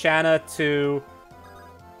of Shanna to...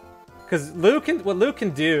 Because Lou can... What Lou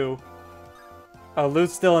can do... Oh,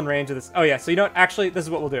 Lou's still in range of this. Oh, yeah. So, you know what? Actually, this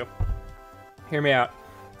is what we'll do. Hear me out.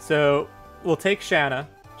 So, we'll take Shanna.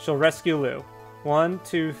 She'll rescue Lou. 1,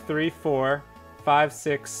 2, 3, 4, 5,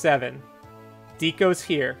 6, 7. Deke goes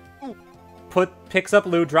here. Picks up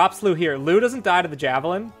Lou, drops Lou here. Lou doesn't die to the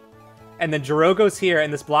javelin. And then Jiro goes here,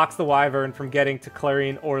 and this blocks the Wyvern from getting to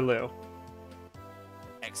Clarine or Lou.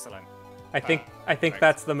 Excellent. I think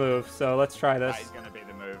that's the move, so let's try this. That is going to be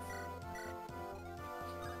the move.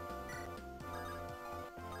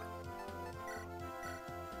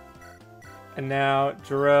 And now,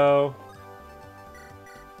 Jiro.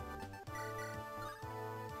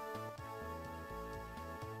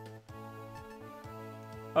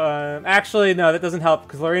 Actually, no, that doesn't help,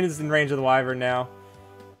 because Lorraine is in range of the Wyvern now.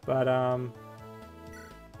 But, oh,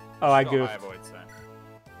 I goofed.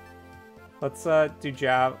 Let's, do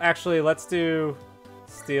Actually, let's do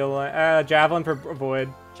Steel, Javelin for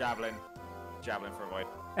Avoid. Javelin for Avoid.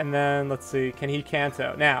 And then, let's see, can he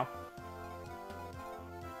Kanto? Now.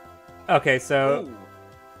 Okay, so... Ooh.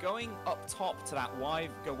 Going up top to that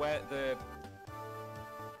go where the...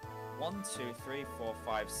 1, 2, 3, 4,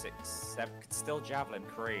 5, 6, 7... Could still Javelin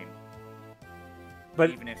Kareen. But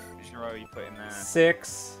even if Jiro you put in there.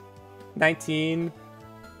 6, 19.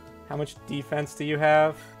 How much defense do you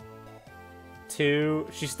have? 2.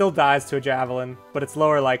 She still dies to a Javelin, but it's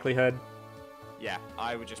lower likelihood. Yeah,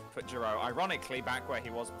 I would just put Jiro, ironically, back where he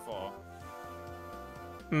was before.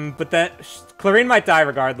 But then Clarine might die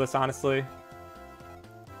regardless, honestly.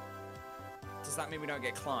 Does that mean we don't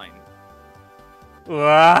get Klein?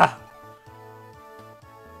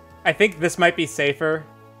 I think this might be safer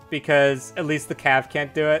because at least the Cav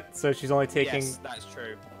can't do it, so she's only taking... Yes, that's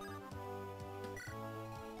true.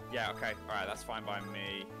 Yeah, okay. Alright, that's fine by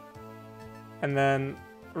me. And then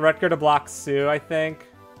Rutger to block Sue, I think.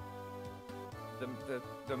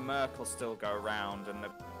 The Merc will still go around, and the...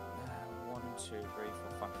 1, 2, 3, 4,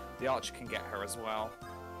 5... The Archer can get her as well.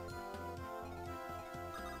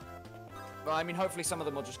 But, I mean, hopefully some of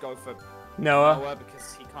them will just go for Noah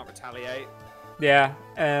because he can't retaliate. Yeah,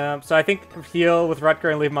 so I think heal with Rutger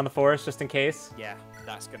and leave him on the forest just in case. Yeah,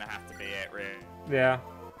 that's gonna have to be it, really. Yeah.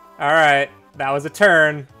 Alright, that was a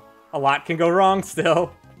turn. A lot can go wrong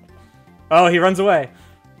still. Oh, he runs away.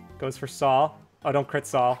 Goes for Saul. Oh, don't crit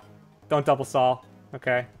Saul. Don't double Saul.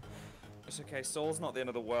 Okay. It's okay, Saul's not the end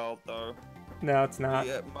of the world, though. No, it's not.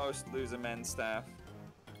 We at most lose a men's staff.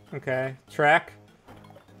 Okay, Trek.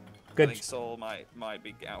 Good. I think Saul might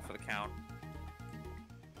be out for the count.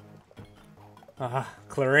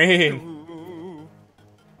 Clarine. Ooh.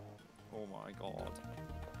 Oh my god.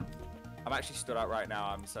 I'm actually stood out right now.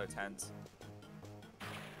 I'm so tense.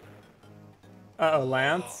 Uh-oh,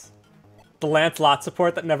 Lance. The Lance lot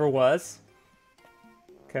support that never was.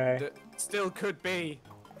 Okay. Still could be.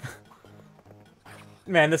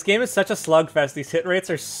 Man, this game is such a slugfest. These hit rates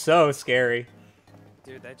are so scary.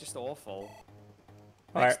 Dude, they're just awful.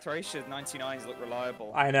 Right. Thracia's 99s look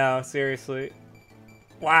reliable. I know, seriously.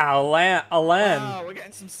 Wow, Alen. Wow, we're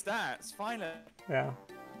getting some stats, finally. Yeah.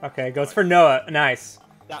 Okay, goes for Noah. Nice.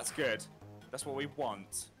 That's good. That's what we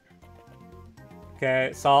want.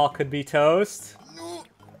 Okay, Saul could be toast. No.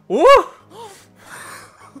 Woo!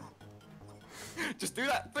 Just do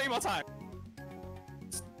that 3 more times.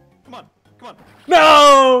 Come on, come on.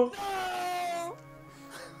 No! No!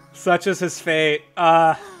 Such is his fate.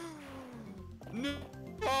 No!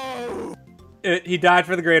 He died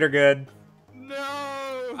for the greater good. No!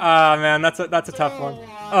 Ah, man, that's a tough one.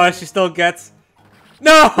 Oh, she still gets...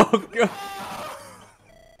 No! No!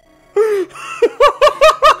 We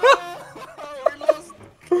lost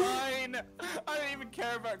Klein! I don't even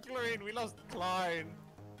care about Clarine, we lost Klein.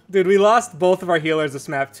 Dude, we lost both of our healers this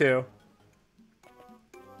map, too.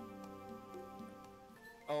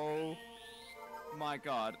 Oh my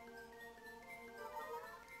god.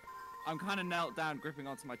 I'm kind of knelt down, gripping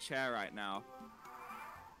onto my chair right now.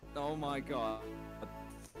 Oh my god.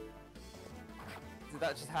 Did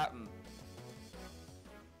that just happen?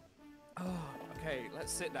 Oh, okay,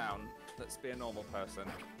 let's sit down. Let's be a normal person.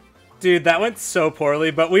 Dude, that went so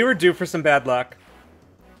poorly, but we were due for some bad luck.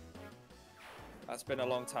 That's been a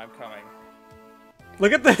long time coming.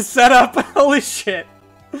 Look at this setup! Holy shit!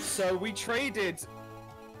 So we traded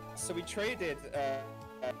So we traded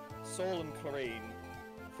Saul and Clarine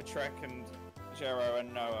for Trek and Jero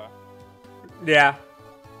and Noah. Yeah.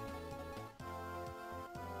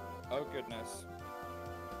 Oh goodness.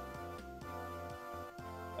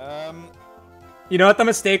 You know what the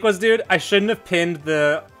mistake was, dude? I shouldn't have pinned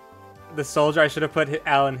the soldier. I should have put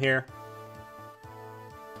Alan here.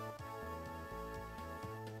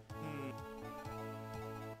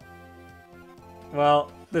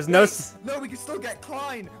 Well, there's no... No, we can still get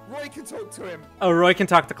Klein! Roy can talk to him! Oh, Roy can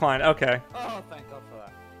talk to Klein. Okay. Oh, thank God for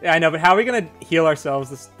that. Yeah, I know, but how are we gonna heal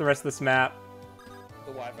ourselves the rest of this map?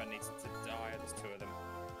 The Wyvern needs to die. There's two of them.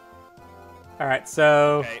 Alright,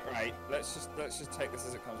 so... Okay, right. Let's just take this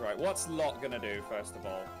as it comes. Right. What's Lot gonna do, first of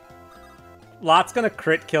all? Lot's gonna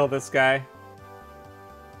crit kill this guy.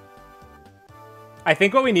 I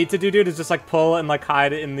think what we need to do, dude, is just, like, pull and, like,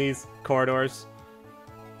 hide in these corridors.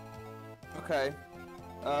 Okay.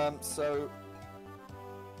 So...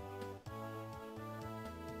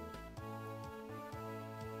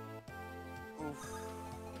 Oof.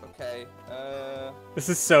 Okay, This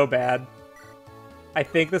is so bad. I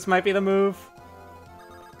think this might be the move.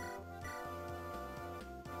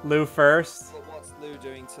 Lou first. But what's Lou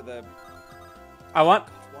doing to the... I want...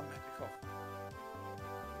 One magic off.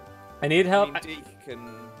 I need help. I mean, Deke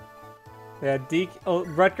can... Yeah, Deke... Oh,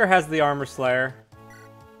 Rutger has the Armor Slayer.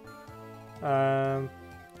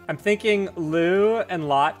 I'm thinking Lou and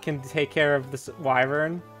Lot can take care of this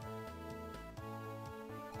Wyvern.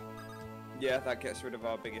 Yeah, that gets rid of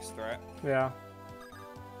our biggest threat. Yeah.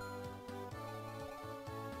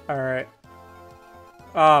 Alright.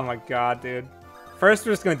 Oh my god, dude. First,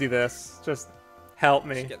 we're just gonna do this. Just help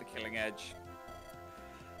me. Just get the killing edge.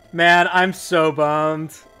 Man, I'm so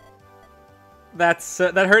bummed. That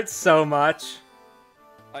hurts so much.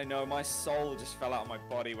 I know, my soul just fell out of my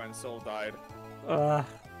body when Saul died.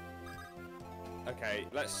 Okay,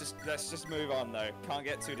 let's just move on though. Can't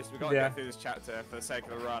get too we gotta get through this chapter for the sake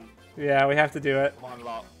of the run. Yeah, we have to do it. Come on,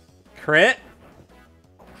 Lot. Crit?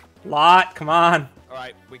 Lot, come on.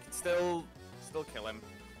 Alright, we can still kill him.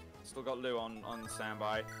 Still got Lou on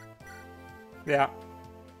standby. Yeah.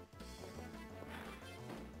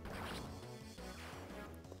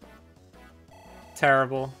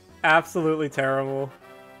 Terrible. Absolutely terrible.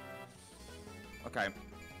 Okay.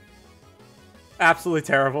 Absolutely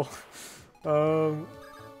terrible. We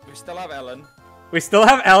still have Ellen. We still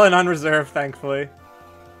have Ellen on reserve, thankfully.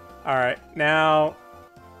 Alright, now...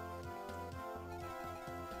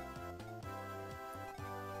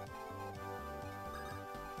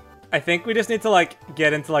 I think we just need to, like,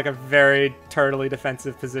 get into, like, a very turtly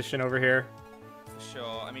defensive position over here. For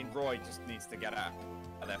sure. I mean, Roy just needs to get at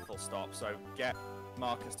their full stop. So get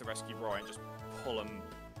Marcus to rescue Roy and just pull him.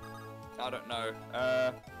 I don't know.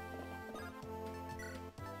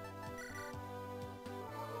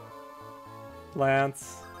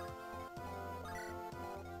 Lance.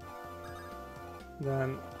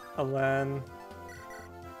 Then Alen.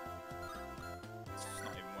 It's just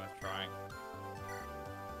not even worth trying.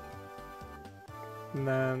 And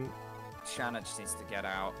then... Shanna just needs to get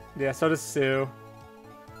out. Yeah, so does Sue.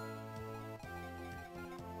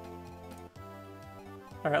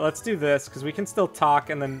 Alright, let's do this, because we can still talk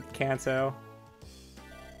and then Kanto.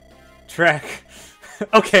 Trek.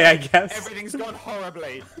 Okay, I guess. Everything's gone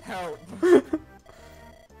horribly. Help. No,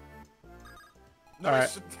 all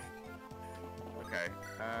right. Okay.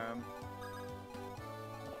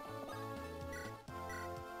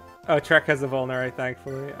 Oh, Trek has a vulnerary,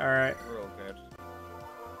 thankfully. Alright. We're all good.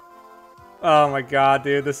 Oh my god,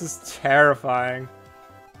 dude. This is terrifying.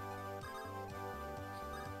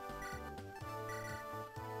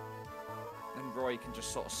 And Roy can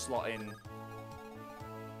just sort of slot in.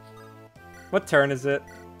 What turn is it?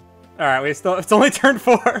 Alright, it's only turn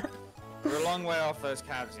 4. We're a long way off those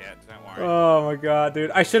cabs yet, don't worry. Oh my god,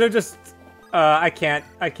 dude. I should have just... I can't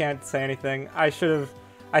say anything. I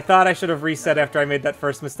thought I should have reset after I made that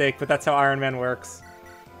first mistake, but that's how Iron Man works.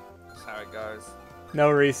 That's how it goes. No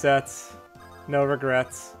resets. No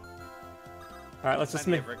regrets. Alright, let's just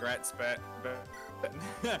make... regrets, but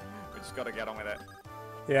we just gotta get on with it.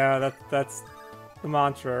 Yeah, that's the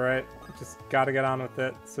mantra, right? Just gotta get on with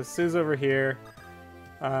it. So Sue's over here.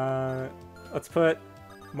 Let's put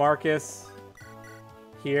Marcus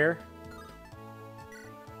here.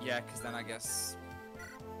 Yeah, because then I guess...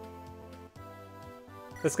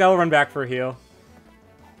 This guy will run back for a heal.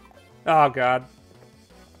 Oh, God.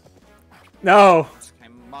 No!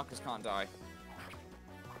 Okay, Marcus can't die.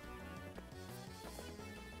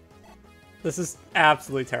 This is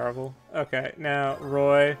absolutely terrible. Okay, now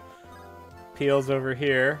Roy peels over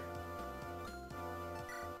here.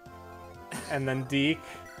 And then Deke.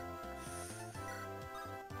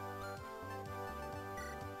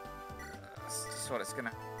 what it's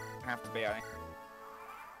gonna have to be, I think.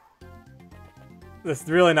 There's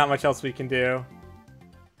really not much else we can do.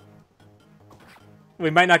 We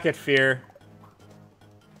might not get fear.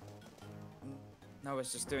 No,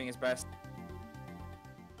 it's just doing his best.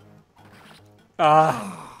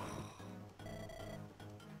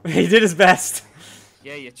 He did his best.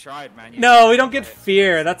 Yeah, you tried, man. No, we don't get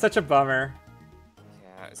fear. That's such a bummer.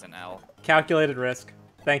 Yeah, it's an L. Calculated risk.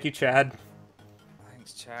 Thank you, Chad.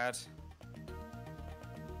 Thanks, Chad.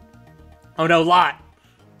 Oh no, Lot.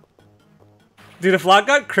 Dude, if Lot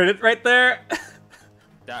got credit right there...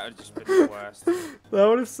 That would just be the worst. That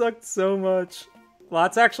would have sucked so much.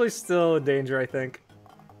 Lot's actually still in danger, I think.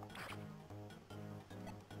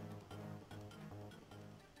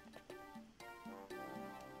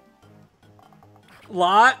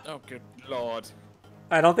 Lot? Oh, good lord.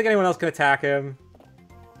 I don't think anyone else can attack him.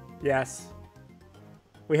 Yes.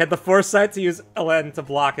 We had the foresight to use Elen to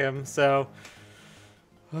block him, so...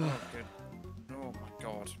 Oh, good. Oh my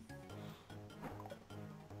god.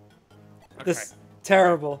 Okay. This...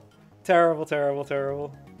 Terrible. Terrible, terrible,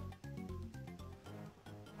 terrible.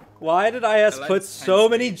 Why did IS put so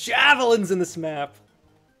many javelins in this map?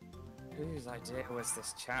 Whose idea was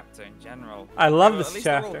this chapter in general? I love Well, this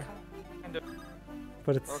chapter.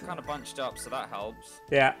 But We're kind of bunched up, so that helps.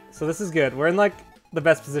 Yeah, so this is good. We're in, like, the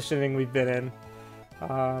best positioning we've been in.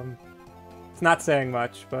 It's not saying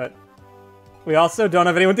much, but... We also don't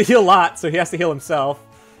have anyone to heal Lot, so he has to heal himself.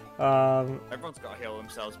 Everyone's got to heal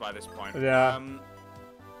themselves by this point. Yeah.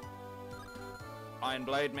 Iron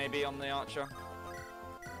Blade, maybe, on the Archer.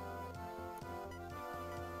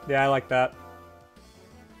 Yeah, I like that.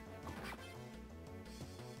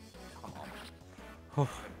 Come on.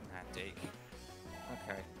 Deke.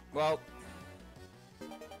 Okay. Well,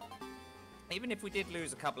 even if we did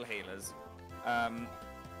lose a couple of healers,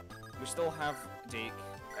 we still have Deke,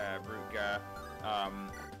 Rutger,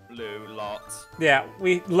 Lou, Lot. Yeah,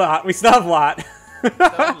 we still have Lot. Still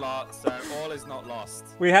a lot, so all is not lost.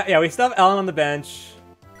 We still have Ellen on the bench.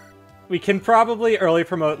 We can probably early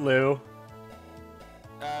promote Lou.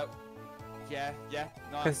 Yeah,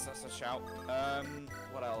 nice, that's a shout.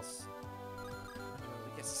 What else?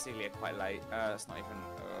 We get Cecilia quite late. That's not even,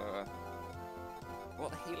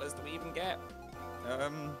 what healers do we even get?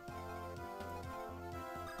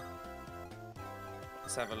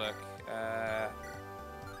 Let's have a look.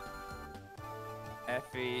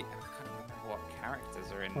 Effie, I can't remember what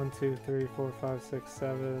characters are in. 1, 2, 3, 4, 5, 6,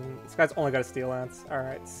 7. This guy's only got a Steel Lance.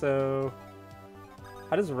 Alright, so...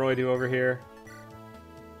 How does Roy do over here?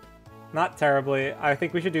 Not terribly. I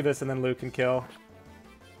think we should do this and then Luke can kill.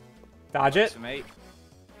 Dodge it. For me.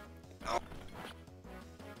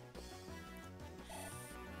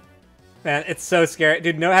 Man, it's so scary.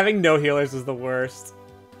 Dude, having no healers is the worst.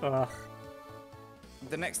 Ugh.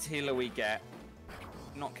 The next healer we get,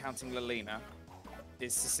 not counting Lilina,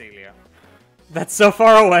 is Cecilia. That's so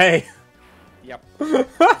far away. Yep.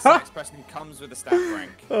 That's the next person who comes with a staff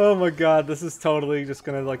rank. Oh my god, this is totally just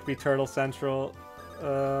gonna like be Turtle Central.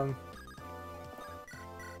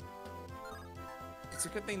 It's a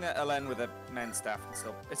good thing that Elen with a men's staff can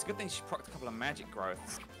still... It's a good thing she procced a couple of magic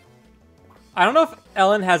growths. I don't know if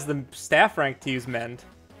Ellen has the staff rank to use Mend.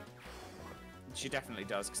 She definitely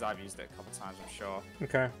does, because I've used it a couple times, I'm sure.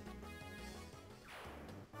 Okay.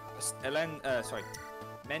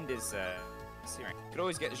 Mend is C rank. You could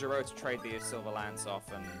always get Giro to trade the Silver Lance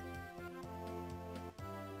off, and...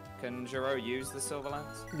 Can Giro use the Silver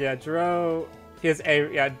Lance? Yeah, Giro... He has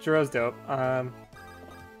a... Yeah, Giro's dope.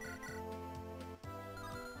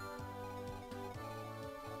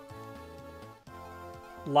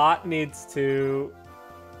 Lot needs to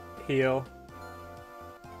heal.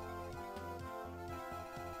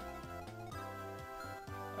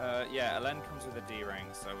 Yeah, Elen comes with a D ring,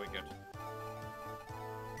 so we're good.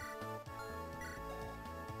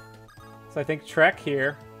 So I think Trek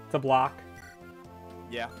here to block.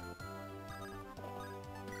 Yeah.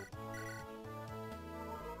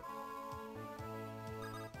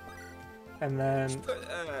 And then...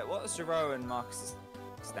 What's Giro and Marcus's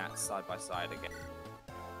stats side by side again?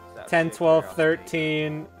 10, 12,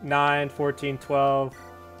 13, 9, 14, 12.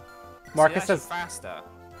 Marcus has... faster.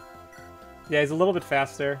 Yeah, he's a little bit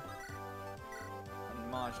faster.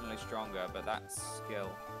 And marginally stronger, but that's skill.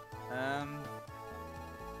 Yeah,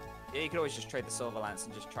 you could always just trade the Silver Lance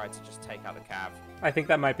and just try to just take out the Cav. I think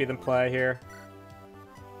that might be the play here.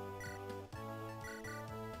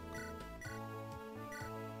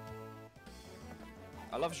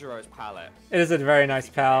 I love Giro's palette. It is a very nice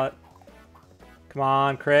palette. Come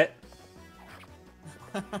on, crit.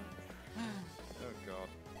 Oh god.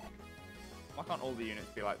 Why can't all the units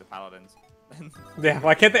be like the Paladins? Yeah,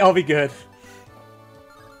 why can't they all be good?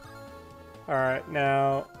 Alright,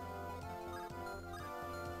 now...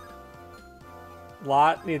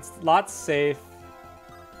 Lot's safe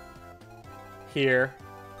here.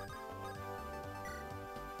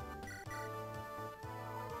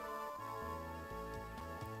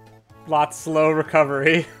 Lot's slow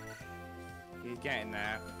recovery. He's getting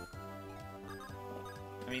there.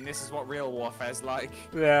 I mean, this is what real warfare's like.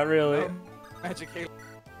 Yeah, really. Educate.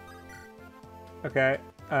 Okay.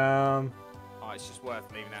 Oh, it's just worth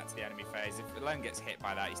leaving that to the enemy phase. If Len gets hit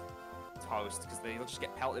by that, he's toast because he'll just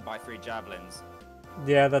get pelted by 3 javelins.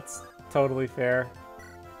 Yeah, that's totally fair.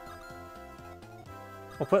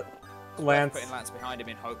 We'll put Lance. Putting Lance behind him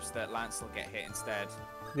in hopes that Lance will get hit instead.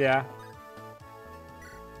 Yeah.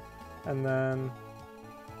 And then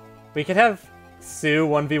we could have Sue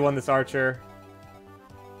 1v1 this archer.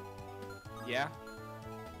 Yeah.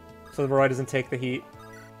 So Roy doesn't take the heat.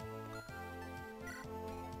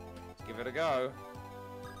 Let's give it a go.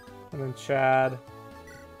 And then Chad.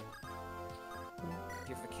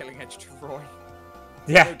 Give the killing edge to Roy.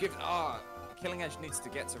 Yeah. No, give. Oh, killing edge needs to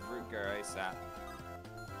get to Rutger ASAP.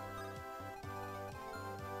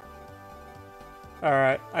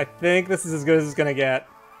 Alright, I think this is as good as it's gonna get.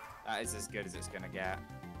 That is as good as it's gonna get.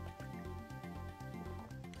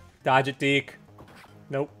 Dodge it, Deke.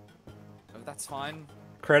 Nope. Oh, that's fine.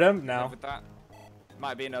 Crit him? No. With that.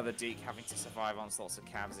 Might be another Deke having to survive on lots of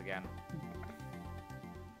cabs again.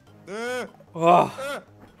 Oh.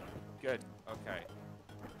 Good. Okay.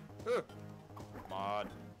 Come on.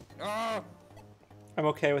 Oh! I'm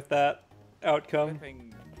okay with that outcome.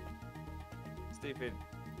 Flipping. Stupid.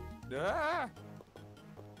 Ah!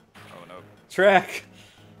 Oh no. Trek.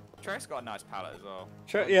 Trek's got a nice palette as well.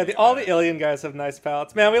 Yeah, all the alien guys have nice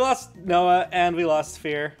palettes. Man, we lost Noah and we lost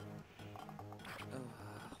Fear.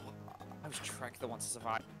 How was Trek the one to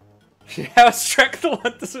survive? Yeah, how was Trek the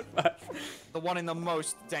one to survive? The one in the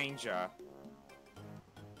most danger.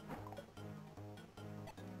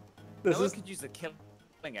 This Noah is... could use the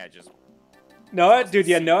killing edges. Noah, dude,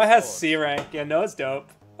 yeah, Noah has C rank. Yeah, Noah's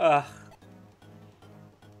dope. Ugh.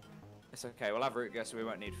 It's okay, we'll have Rutger, so we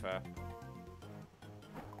won't need fur.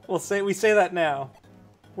 We say that now.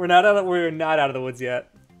 We're not out of the woods yet.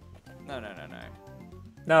 No.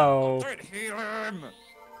 No. Don't heal him!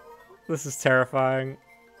 This is terrifying.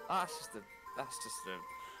 That's just the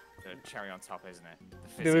cherry on top, isn't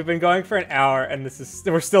it? Dude, we've been going for an hour and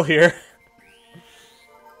we're still here.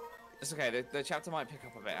 It's okay, the chapter might pick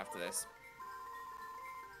up a bit after this.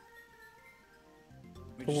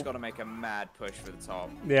 We just gotta make a mad push for the top.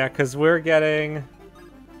 Yeah, because we're getting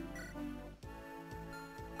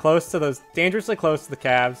close to those, dangerously close to the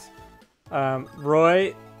calves.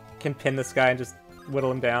 Roy can pin this guy and just whittle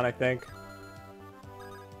him down, I think.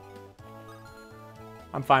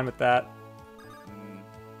 I'm fine with that.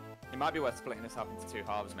 It might be worth splitting this up into 2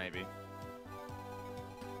 halves, maybe.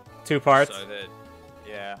 2 parts? So that,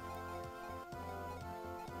 yeah.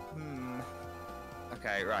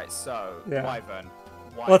 Okay, right, so, yeah. Wyvern.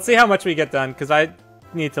 Let's see how much we get done, because I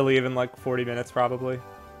need to leave in like 40 minutes, probably.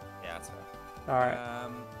 Yeah, that's fair. Alright.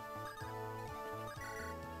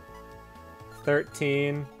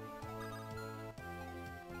 13.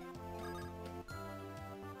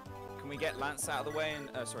 Can we get Lance out of the way and,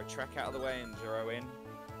 Trek out of the way and Zero in?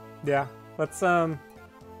 Yeah. Let's, I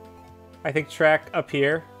think Trek up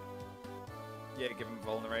here. Yeah, give him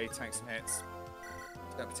vulnerability, tank some hits.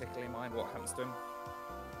 Don't particularly mind what happens to him.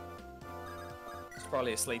 He's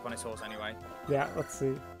probably asleep on his horse anyway. Yeah, let's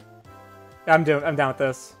see. I'm down with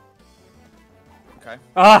this. Okay.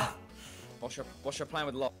 Ah! What's your plan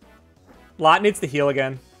with Lot? Lot needs to heal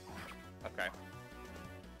again. Okay.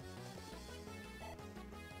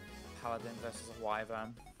 Paladin versus a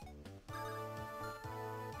Wyvern.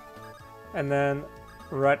 And then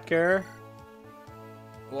Rutger.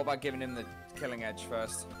 What about giving him the killing edge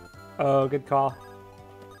first? Oh, good call.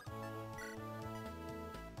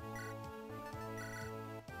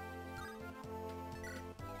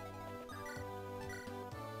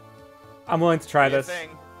 I'm willing to try this. Do your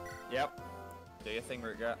thing. Yep. Do your thing,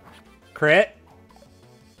 Rutger. Crit?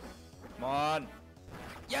 Come on.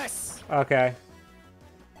 Yes! Okay.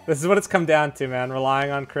 This is what it's come down to, man.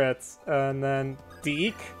 Relying on crits. And then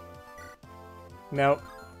Deke? Nope.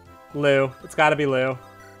 Lou. It's gotta be Lou.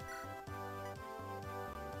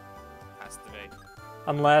 Has to be.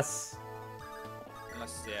 Unless,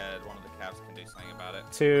 yeah, one of the calves can do something about it.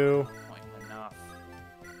 2. Not even enough.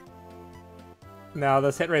 No,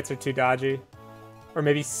 those hit rates are too dodgy. Or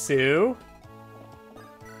maybe Sue?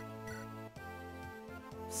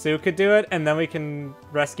 Sue could do it, and then we can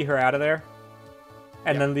rescue her out of there.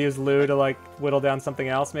 And then use Lou to, like, whittle down something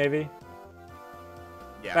else, maybe?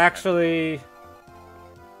 Yeah. Actually...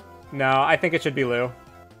 No, I think it should be Lou.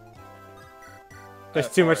 There's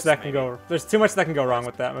too much Forest, that can maybe. go. There's too much that can go wrong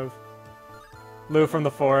with that move. Lou from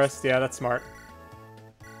the forest. Yeah, that's smart.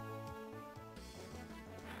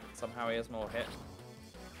 Somehow he has more hit.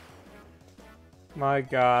 My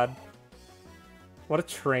God. What a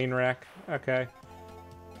train wreck. Okay.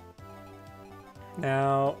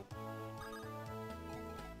 Now,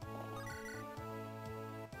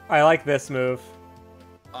 I like this move.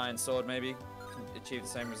 Iron Sword, maybe. Can achieve the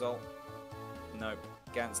same result. Nope.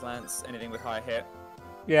 Gantz Lance, anything with high hit.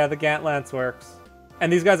 Yeah, the Gant Lance works.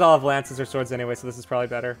 And these guys all have lances or swords anyway, so this is probably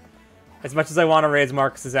better. As much as I want to raise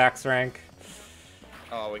Marcus's axe rank.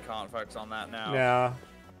 Oh, we can't focus on that now. No.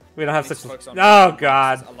 We don't have We such need to focus on Oh,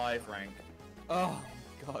 God. Marcus's alive rank. Oh,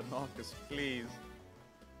 God, Marcus, please.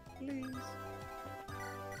 Please.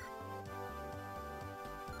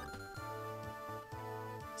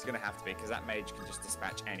 It's gonna have to be, because that mage can just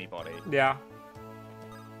dispatch anybody. Yeah.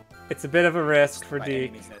 It's a bit of a risk for By Deke.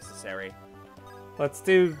 enemies necessary. Let's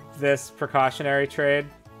do this precautionary trade.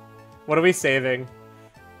 What are we saving?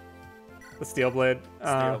 The Steel Blade.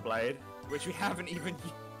 Steel Blade, which we haven't even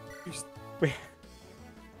used.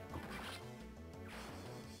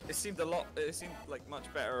 It seemed like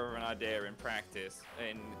much better of an idea in practice,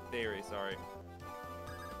 in theory, sorry.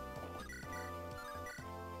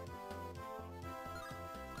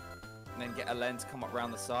 And then get a lens to come up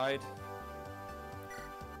around the side.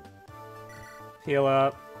 Heal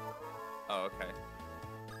up. Oh, okay.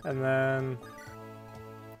 And then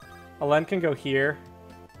Alen can go here.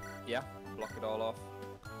 Yeah, block it all off.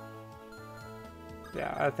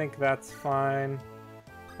 Yeah, I think that's fine.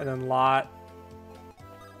 And then Lot's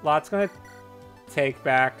gonna take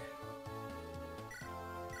back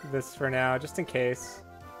this for now, just in case.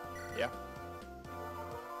 Yeah.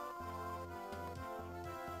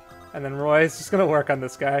 And then Roy's just gonna work on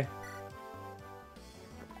this guy.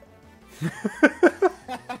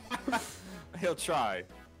 He'll try.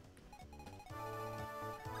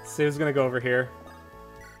 Sue's gonna go over here.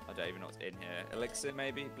 I don't even know what's in here. Elixir,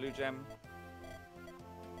 maybe? Blue gem?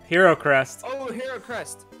 Hero Crest. Oh, Hero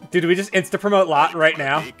Crest! Dude, we just insta-promote Lot right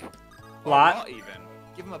now? Oh, Lot? not even.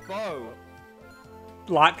 Give him a bow.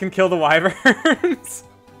 Lot can kill the wyverns.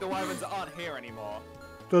 The wyverns aren't here anymore.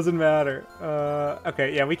 Doesn't matter.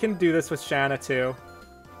 Okay, yeah, we can do this with Shanna too.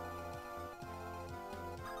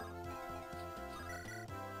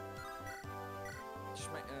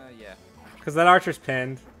 Just make, yeah. Because that archer's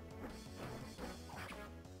pinned.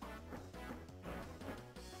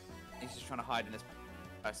 He's just trying to hide in this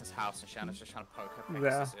person's house, and Shanna's just trying to poke her.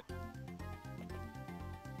 Yeah.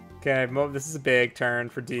 Okay, this is a big turn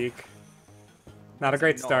for Deke. Not a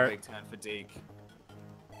great start. Not a big turn for Deke.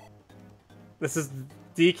 This is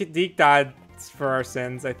Deke died for our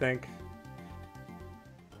sins, I think.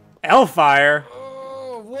 Hellfire.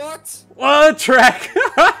 Oh, what? What Trek?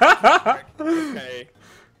 Okay.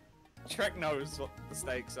 Trek knows what the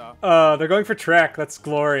stakes are. They're going for Trek. That's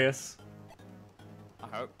glorious. I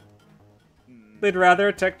hope. They'd rather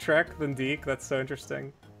attack Trek than Deke. That's so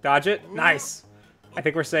interesting. Dodge it. Ooh. Nice. I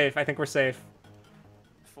think we're safe. I think we're safe.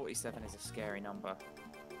 47 is a scary number.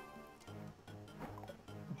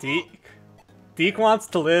 Deke. Deke wants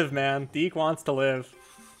to live, man. Deke wants to live.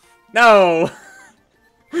 No!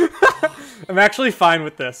 I'm actually fine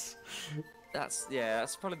with this. That's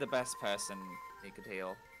probably the best person he could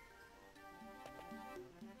heal.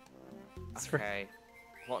 Okay.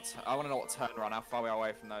 I want to know what turn we're on. How far we are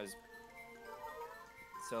away from those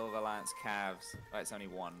Silver Lance calves. Well, it's only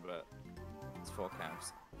one, but it's 4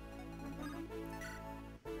 calves.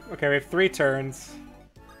 Okay, we have 3 turns.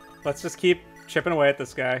 Let's just keep chipping away at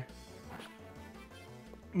this guy.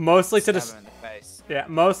 Mostly to Stab him in the face. Yeah,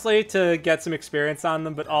 mostly to get some experience on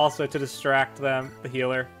them, but also to distract them, the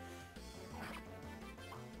healer.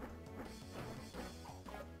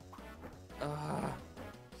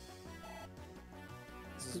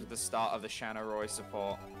 This is the start of the Shanna Roy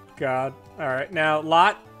support. God. Alright, now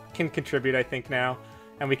Lot can contribute, I think, now,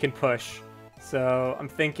 and we can push. So, I'm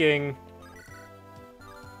thinking...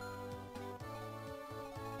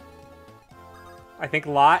 I think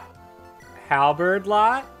Lot... Halberd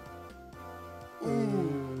Lot?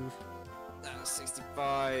 Ooh. That's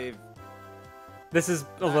 65. This is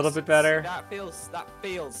a little bit better. That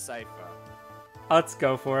feels safer. Let's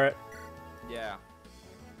go for it. Yeah.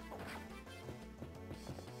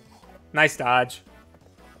 Nice dodge.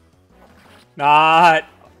 Not. I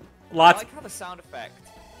Lots. like how the sound effect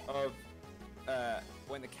of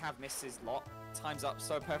when the cav misses Lot times up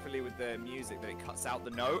so perfectly with the music that it cuts out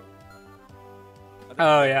the note. I don't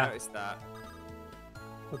know if you noticed that.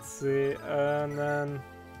 Let's see, and then...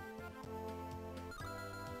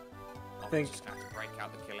 Oh, think just have to break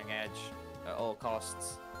out the killing edge at all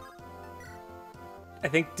costs. I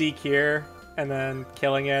think Deke here and then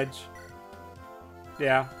killing edge.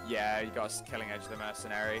 Yeah. Yeah, you got killing edge the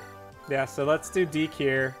mercenary. Yeah, so let's do Deke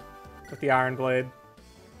here with the Iron Blade.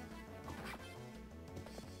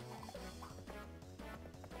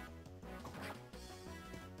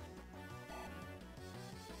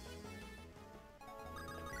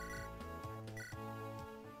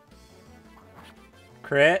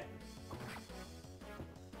 Crit.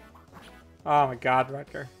 Oh my god,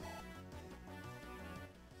 Rutger.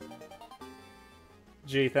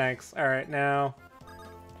 Gee, thanks. Alright, now.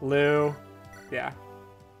 Lou. Yeah.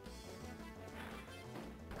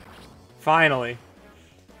 Finally.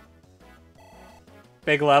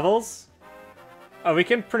 Big levels? Oh, we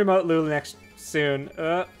can promote Lou next soon.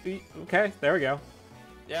 Okay, there we go.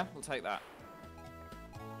 Yeah, we'll take that.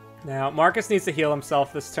 Now, Marcus needs to heal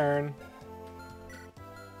himself this turn.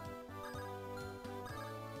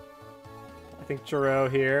 I think Jiro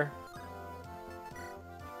here.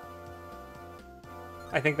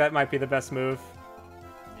 I think that might be the best move.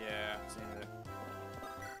 Yeah, I've seen it.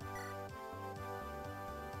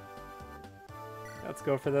 Let's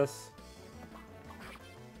go for this.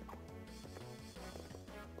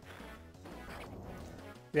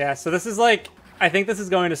 Yeah, so this is like, I think this is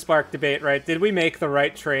going to spark debate, right? Did we make the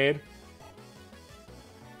right trade?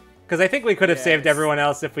 Because I think we could have saved everyone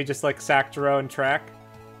else if we just like sacked Jiro and Trek.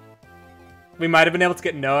 We might have been able to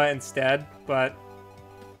get Noah instead, but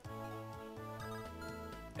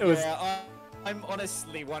it was. Yeah, I'm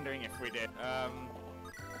honestly wondering if we did.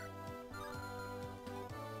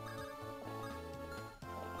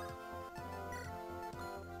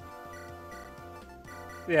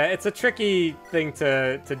 Yeah, it's a tricky thing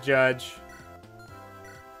to judge.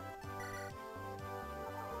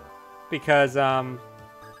 Because,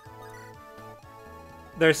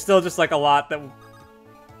 there's still just, like, a lot that...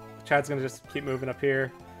 Chad's gonna just keep moving up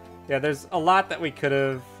here. Yeah, there's a lot that we could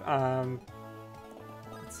have,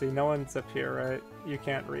 Let's see, no one's up here, right? You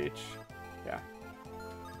can't reach. Yeah.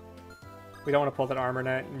 We don't want to pull that armor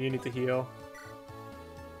net, and you need to heal.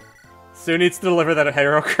 Sue needs to deliver that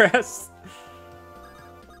hero crest.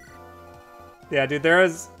 Yeah, dude,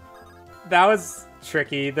 that was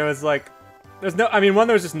tricky. There was like, there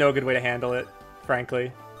was just no good way to handle it,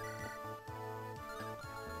 frankly.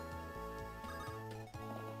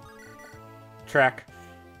 Trek.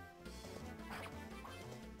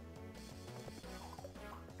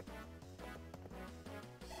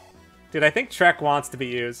 Dude, I think Trek wants to be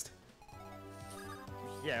used.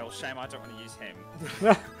 Yeah, well, shame I don't want to use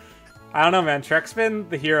him. I don't know, man. Trek's been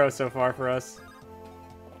the hero so far for us.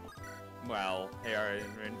 Well, hero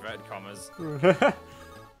in inverted commas.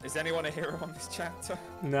 Is anyone a hero on this chapter?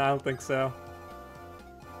 No, I don't think so.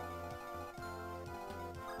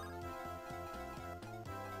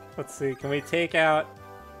 Let's see, can we take out...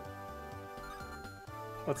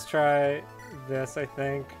 Let's try this, I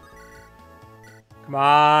think. Come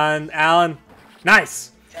on, Alan.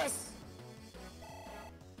 Nice! Yes!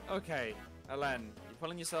 Okay, Alan, you're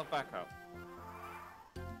pulling yourself back up.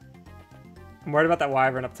 I'm worried about that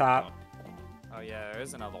wyvern up top. Oh yeah, there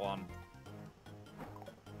is another one.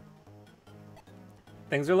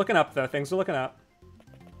 Things are looking up, though. Things are looking up.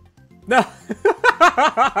 No!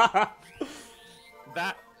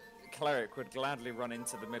 That cleric would gladly run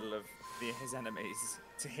into the middle of his enemies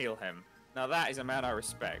to heal him. Now that is a man I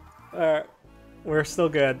respect. Alright. We're still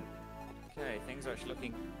good. Okay, things are actually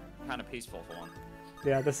looking kind of peaceful for one.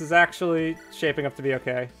 Yeah, this is actually shaping up to be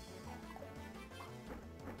okay.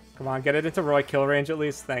 Come on, get it into Roy kill range at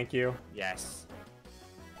least. Thank you. Yes.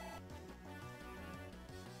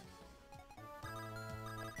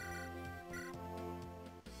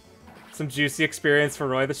 Some juicy experience for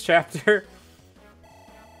Roy this chapter.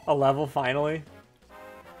 A level, finally.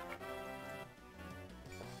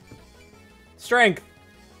 Strength!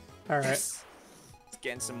 Alright. Yes. It's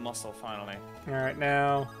getting some muscle, finally. Alright,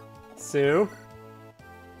 now... Sue.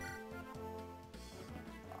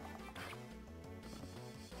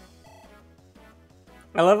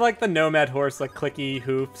 I love, like, the nomad horse, like, clicky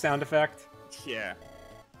hoof sound effect. Yeah.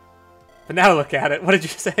 But now look at it. What did you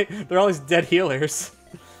say? They're all these dead healers.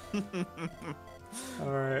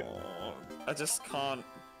 Alright. Oh, I just can't...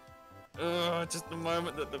 just the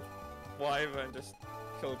moment that the wyvern just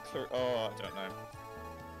killed Oh, I don't know.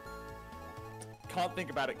 Can't think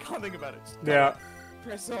about it. Can't think about it. Just Yeah.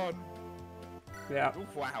 Press on. Yeah.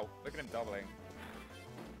 Oof, wow. Look at him doubling.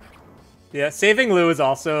 Yeah, saving Lou is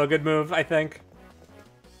also a good move, I think.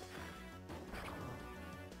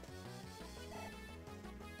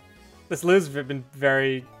 This Lou's been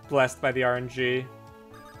very blessed by the RNG.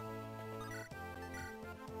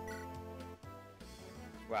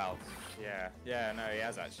 Yeah, no, he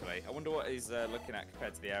has actually. I wonder what he's looking at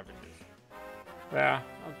compared to the averages. Yeah.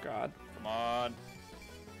 Oh god. Come on.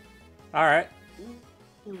 All right.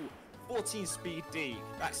 Ooh, 14 speed D.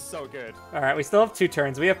 That's so good. All right. We still have 2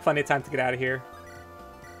 turns. We have plenty of time to get out of here.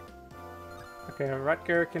 Okay,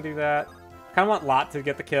 Rutger can do that. Kind of want Lot to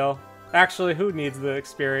get the kill. Actually, who needs the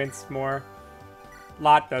experience more?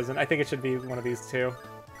 Lot doesn't. I think it should be one of these 2.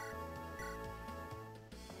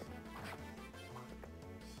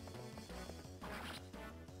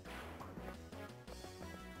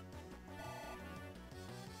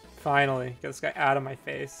 Finally, get this guy out of my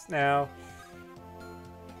face. Now,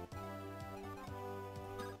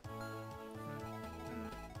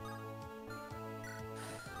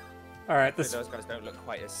 all right. Those guys don't look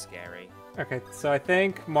quite as scary. Okay, so I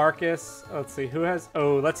think Marcus. Let's see who has.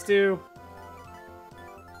 Oh, let's do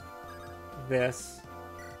this.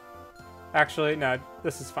 Actually, no,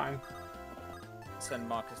 this is fine. Send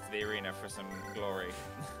Marcus to the arena for some glory.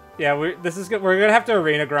 Yeah, this is good. We're gonna have to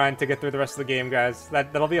arena grind to get through the rest of the game, guys.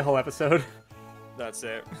 That'll be a whole episode. That's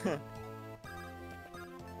it.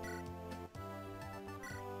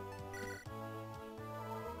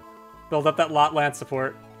 Build up that lot land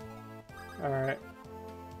support. All right.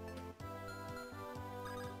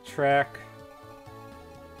 Trek.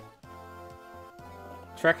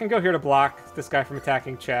 Trek can go here to block this guy from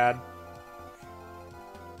attacking Chad.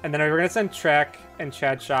 And then we're gonna send Trek and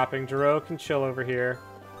Chad shopping. Jiro can chill over here.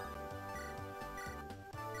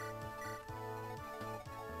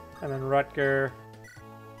 And then Rutger.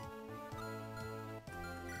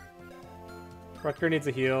 Rutger needs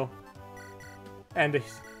a heal. And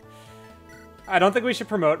I don't think we should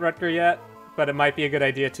promote Rutger yet, but it might be a good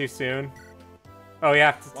idea too soon. Oh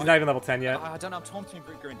yeah, he's not even level 10 yet. I don't know, I'm taunting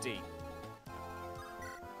Rutger in D.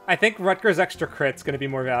 I think Rutger's extra crit's gonna be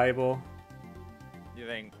more valuable. You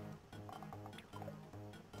think?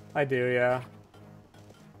 I do, yeah.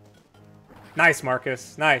 Nice,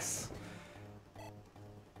 Marcus. Nice.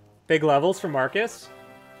 Big levels for Marcus.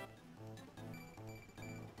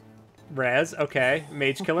 Rez, okay.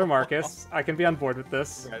 Mage Killer Marcus. I can be on board with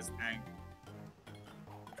this. Rez, dang.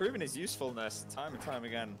 Proving his usefulness time and time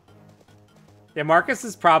again. Yeah, Marcus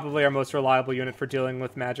is probably our most reliable unit for dealing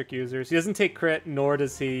with magic users. He doesn't take crit, nor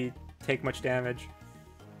does he take much damage.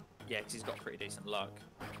 Yeah, because he's got pretty decent luck.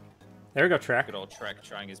 There we go, Trek. Good old Trek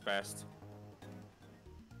trying his best.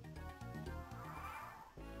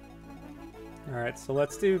 Alright, so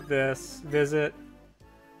let's do this. Visit.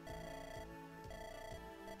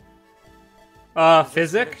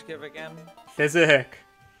 Physic? Give again? Physic.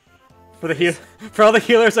 For all the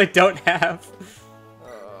healers I don't have.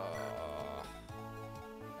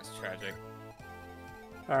 That's tragic.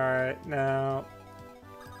 Alright, now...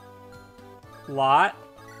 Lot?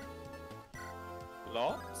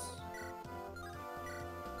 Lot?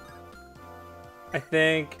 I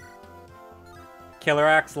think... Killer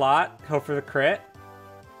Axe Lot. Hope for the crit.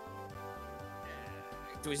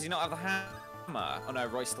 Does he not have the hammer? Oh no,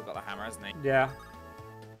 Roy's still got the hammer, hasn't he? Yeah.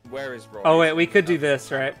 Where is Roy? Oh wait, we could do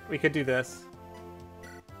this, right? We could do this.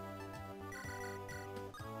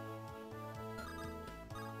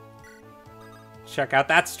 Check out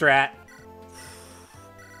that strat.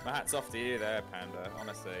 My hat's off to you there, Panda,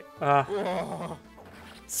 honestly.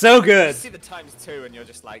 So good! You see the ×2 and you're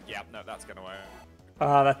just like, yep, no, that's gonna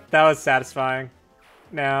work. That was satisfying.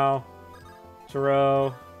 Now,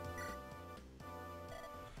 Jiro.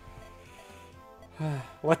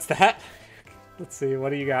 What's that? Let's see, what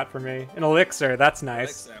do you got for me? An elixir, that's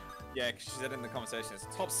nice. Elixir. Yeah, because she said in the conversation, it's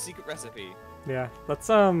top secret recipe. Yeah, let's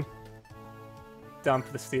dump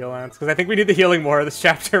the steel lance, because I think we need the healing more of this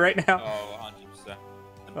chapter right now. Oh, 100%.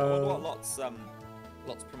 I wonder what lots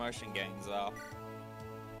promotion gains are.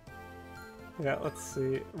 Yeah, let's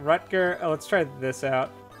see. Rutger, let's try this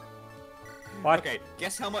out. What? Okay,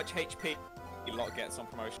 guess how much HP Lot gets on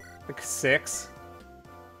promotion? Like 6?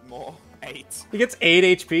 More. 8. He gets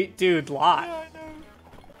 8 HP? Dude, Lot. Yeah, I know.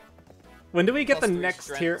 When do we get the +3 next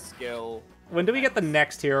strength, hero? Skill. When do we get the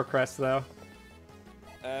next hero crest, though?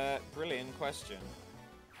 Brilliant question.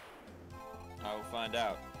 I will find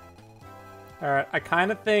out. Alright, I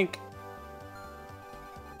kind of think...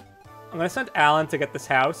 I'm going to send Alan to get this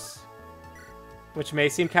house. Which may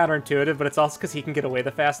seem counterintuitive, but it's also because he can get away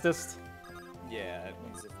the fastest. Yeah, it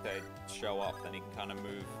means if they show up, then he can kind of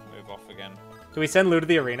move off again. Do we send Lou to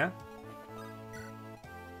the arena?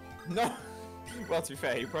 No! Well, to be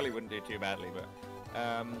fair, he probably wouldn't do too badly, but...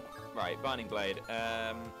 right, Burning Blade.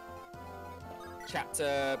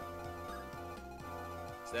 Chapter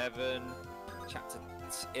 7, Chapter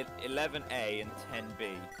 11A and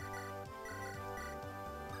 10B.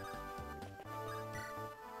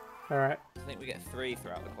 All right. I think we get 3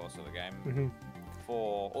 throughout the course of the game. Mm-hmm.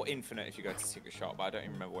 4 or infinite if you go to Secret Shop, but I don't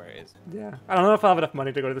even remember where it is. Yeah. I don't know if I'll have enough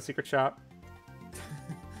money to go to the secret shop.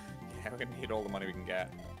 Yeah, we're gonna need all the money we can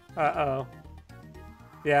get. Uh-oh.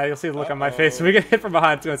 Yeah, you'll see the look on my face when we get hit from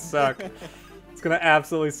behind. It's gonna suck. It's gonna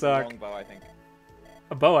absolutely suck. Long bow, I think.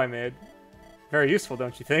 A bow I made. Very useful,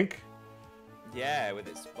 don't you think? Yeah, with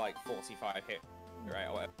its like 45 hit rate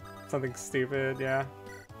or whatever. Something stupid, yeah.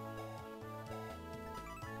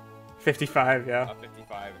 55, yeah.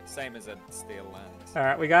 55, same as a steel lance.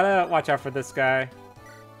 Alright, we gotta watch out for this guy.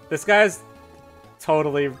 This guy's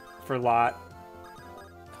totally for lot.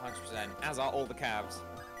 100%, as are all the cabs.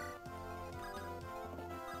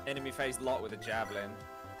 Enemy phase lot with a javelin.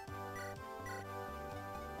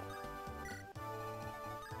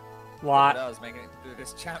 Lot. It does make it through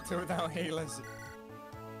this chapter without healers.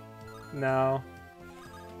 No.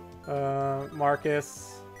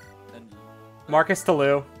 Marcus. And Marcus to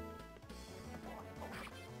Lou.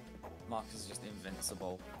 Marcus is just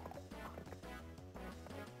invincible.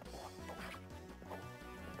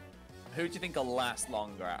 Who do you think will last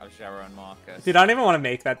longer out of Zero and Marcus? Dude, I don't even want to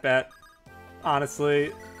make that bet.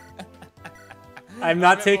 Honestly. I'm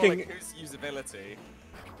not taking... Like, whose usability?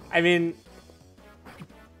 I mean...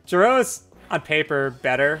 Jiro is, on paper,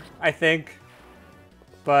 better, I think.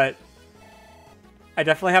 But... I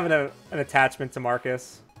definitely have an attachment to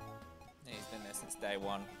Marcus. Yeah, he's been there since day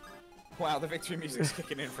 1. Wow, the victory music's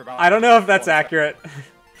kicking in for about... I don't know if that's accurate.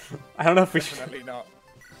 I don't know if we should... Definitely not.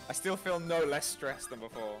 I still feel no less stressed than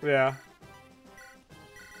before. Yeah.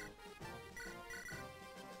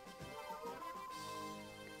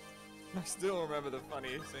 I still remember the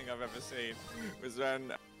funniest thing I've ever seen was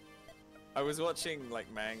when I was watching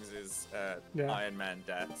like Mangs's Iron Man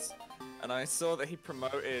deaths, and I saw that he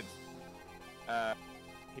promoted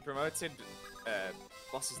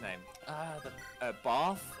what's his name? The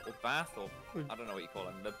Bath or I don't know what you call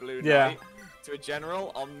him, the Blue Knight, to a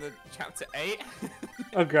general on the chapter 8.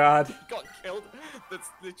 Oh god. He got killed. That's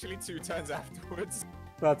literally 2 turns afterwards.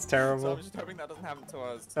 That's terrible. So I'm just hoping that doesn't happen to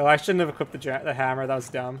us. Oh, I shouldn't have equipped the hammer. That was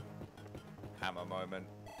dumb. Hammer moment.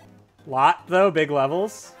 Lot though, big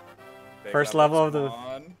levels. Big First level of the.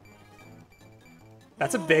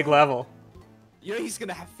 That's a big level. You know he's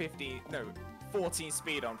gonna have 14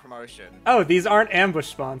 speed on promotion. Oh, these aren't ambush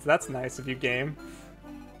spawns. That's nice of you, game.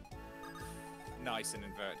 Nice in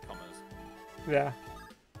inverted commas. Yeah.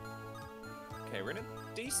 Okay, we're in a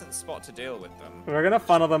decent spot to deal with them. We're gonna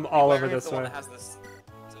funnel them all over Where is this the one way. that has this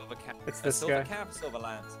silver cap? It's this silver guy. Cap, silver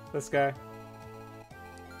lance. This guy.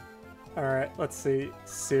 All right, let's see.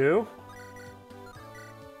 Sue.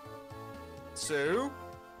 Sue.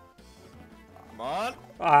 Come on.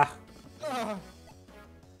 Ah.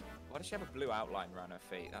 Why does she have a blue outline around her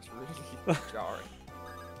feet? That's really jarring.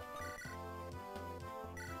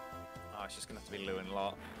 Oh, it's just gonna have to be Lou and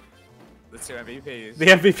Lot. The 2 MVPs. The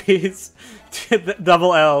MVPs. The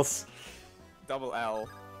double L's. Double L.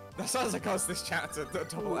 That sounds like us this chapter.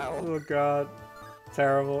 Double L. Oh god.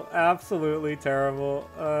 Terrible. Absolutely terrible.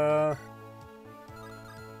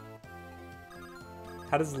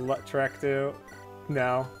 How does Trek do?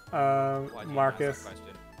 No. Marcus.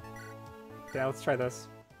 Yeah, let's try this.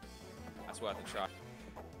 That's worth a try.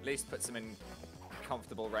 At least puts him in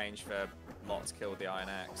comfortable range for Lot to kill with the Iron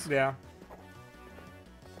Axe. Yeah.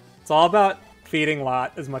 It's all about feeding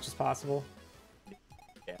Lot as much as possible.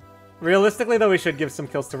 Yeah. Realistically, though, we should give some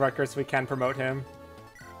kills to Rutgers so we can promote him.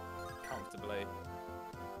 Comfortably.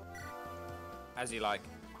 As you like.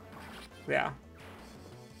 Yeah.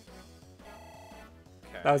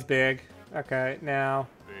 Okay. That was big. Okay, now...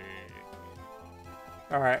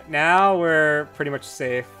 Alright, now we're pretty much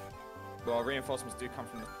safe. Well, reinforcements do come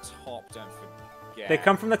from the top, don't forget. They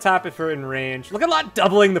come from the top if we're in range. Look at Lot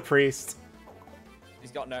doubling the priest.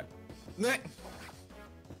 He's got no...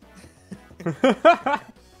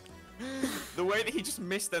 The way that he just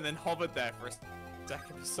missed and then hovered there for a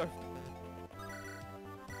second was so...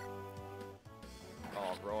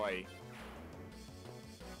 Oh, Roy.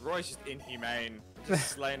 Roy's just inhumane.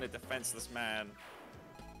 Just slaying a defenseless man.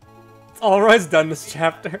 It's all Roy's done this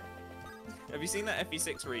chapter. Have you seen that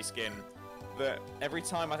FE6 reskin? That every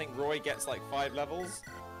time I think Roy gets like 5 levels,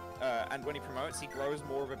 and when he promotes, he grows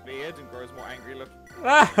more of a beard and grows more angry looking.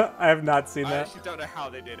 I have not seen I that. actually don't know how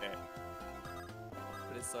they did it.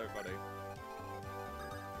 But it's so funny.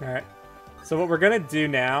 Alright. So what we're gonna do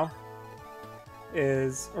now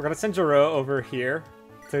is we're gonna send Jiro over here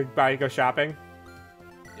to go shopping.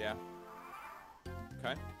 Yeah.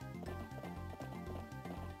 Okay.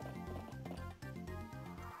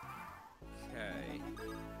 Okay.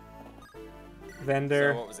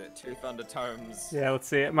 Vendor. So what was it? 2 Thunder Tomes. Yeah, let's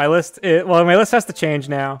see it. My list. My list has to change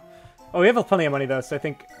now. Oh, we have plenty of money though, so I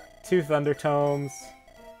think 2 Thunder Tomes.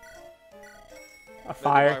 A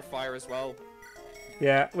fire. Fire as well.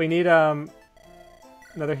 Yeah, we need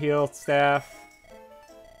another heal staff.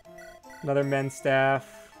 Another mend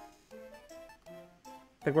staff.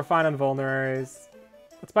 I think we're fine on vulneraries.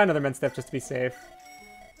 Let's buy another mend staff just to be safe.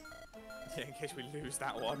 Yeah, in case we lose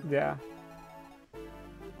that one. Yeah.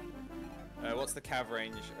 What's the cav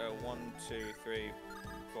range? 1, 2, 3,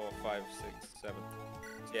 4, 5, 6, 7.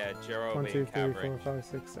 Yeah, Jero 1, 2, 3, cav 4, range. 5,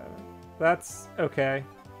 6, 7. That's okay.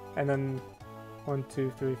 And then 1,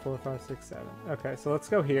 2, 3, 4, 5, 6, 7. Okay, so let's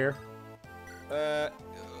go here. Hang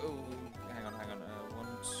on. 1,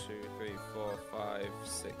 2, 3, 4, 5,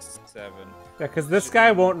 6, 7. Yeah, because this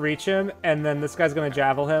guy won't reach him, and then this guy's gonna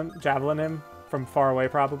javelin him from far away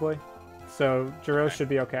probably. So Jiro should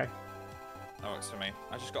be okay. That works for me.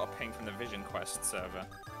 I just got a ping from the Vision Quest server.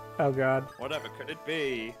 Oh god. Whatever could it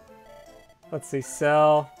be? Let's see,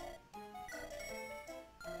 sell.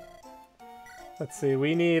 Let's see,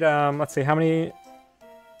 we need, let's see, how many...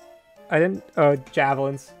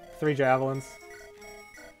 javelins. 3 javelins.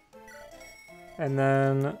 And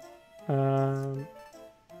then, I'll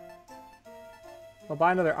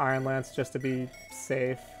buy another Iron Lance just to be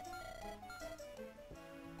safe.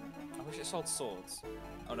 I wish it sold swords.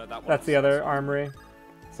 Oh no, that one. That's the other armory.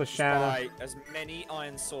 So Shanna. Buy as many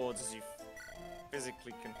iron swords as you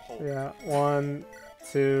physically can hold. Yeah, 1,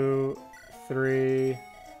 2, 3,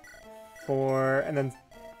 4, and then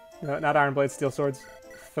no, not iron blades, steel swords.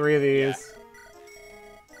 3 of these,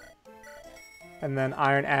 and then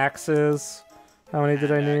iron axes. How many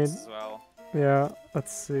did I need? As well. Yeah,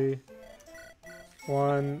 let's see.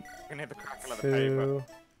 1, I can hear the crackle of the paper.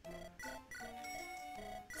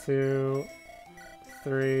 2,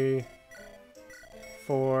 3,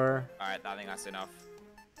 4. Alright, I think that's enough.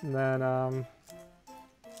 And then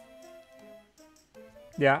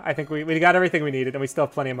yeah, I think we got everything we needed, and we still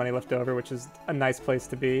have plenty of money left over, which is a nice place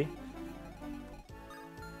to be.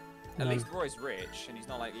 At least Roy's rich, and he's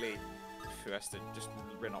not like Lee, who has to just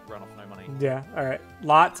run off no money. Yeah, alright.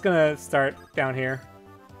 Lot's gonna start down here.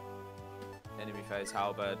 Enemy phase,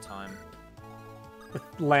 halberd time. With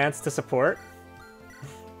Lance to support.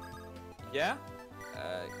 Yeah?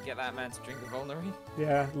 Get that man to drink the vulnerary.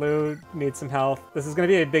 Yeah, Lou needs some health. This is gonna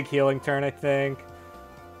be a big healing turn, I think.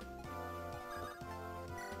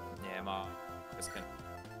 Yeah, Mark. This can...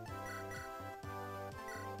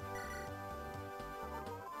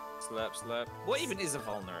 Slurp. What even is a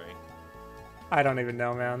vulnerary? I don't even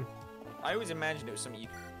know, man. I always imagined it was something you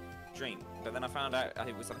could drink, but then I found out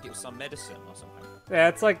it was some medicine or something. Yeah,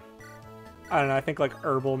 it's like, I don't know, I think like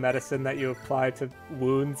herbal medicine that you apply to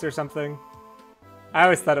wounds or something. I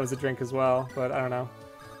always thought it was a drink as well, but I don't know.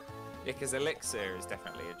 Yeah, because elixir is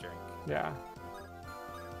definitely a drink. Yeah.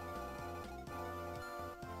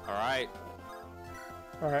 Alright.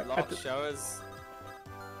 Alright. Lot showers.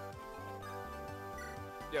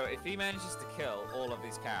 Yo, if he manages to kill all of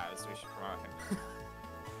these cows, we should promote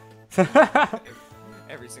him.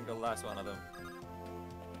 Every single last one of them.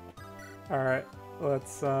 Alright.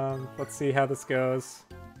 Let's see how this goes.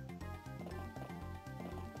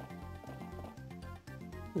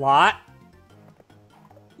 Lot.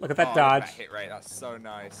 Look at that dodge. Look at that hit rate, that's so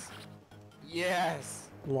nice. Yes!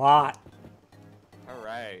 Lot.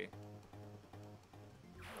 Hooray.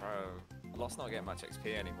 Bro, Lot's not getting much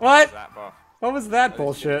XP anymore. What? That buff. What was that I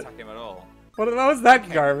bullshit? didn't attack him at all. What was that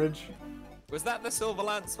garbage? Was that the Silver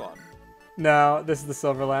Lance one? No, this is the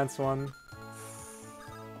Silver Lance one.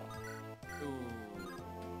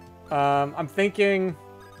 Ooh. I'm thinking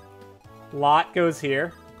Lot goes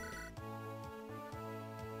here.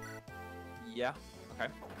 Yeah,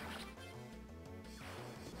 okay.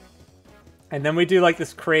 And then we do like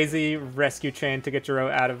this crazy rescue chain to get Jiro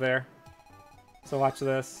out of there. So watch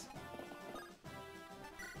this.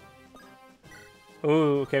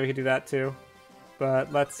 Ooh, okay, we can do that too.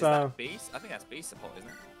 But let's Is that B? I think that's B support, isn't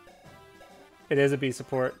it? It is a B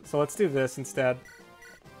support. So let's do this instead.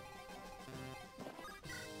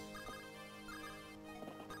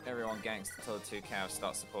 Everyone gangs until the 2 cows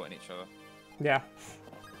start supporting each other. Yeah.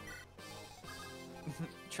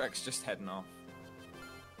 Trek's just heading off.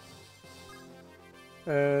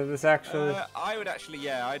 This actually... I would actually,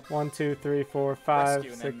 yeah, I'd 1, 2, 3, 4, 5,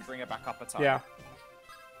 rescue and 6... then bring her back up a time. Yeah.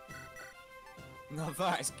 No,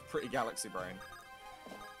 that is pretty galaxy brain.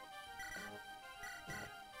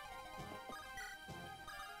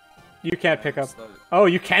 You can't pick up... Slow. Oh,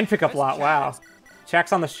 you can pick up Where's Lot, Chad? wow.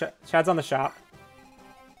 Chad's on the shop.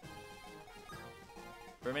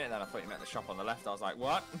 For a minute then I thought you meant the shop on the left. I was like,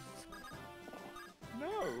 what?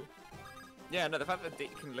 No. Yeah, no, the fact that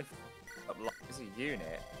it can lift up Lot as a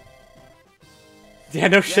unit. Yeah,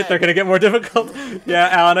 no shit, they're gonna get more difficult. Yeah,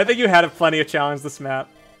 Alan, I think you had plenty of challenge this map.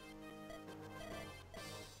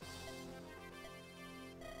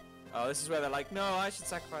 Oh, this is where they're like, no, I should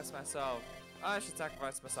sacrifice myself. I should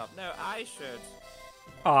sacrifice myself. No, I should.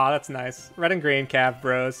 Aw, that's nice. Red and green cav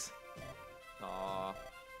bros. Aw.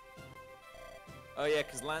 Oh yeah,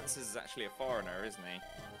 because Lance is actually a foreigner, isn't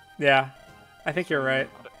he? Yeah, I think you're right.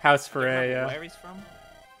 House Foray, yeah. Where he's from?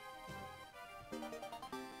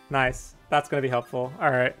 Nice. That's gonna be helpful.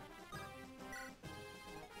 Alright.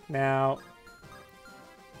 Now...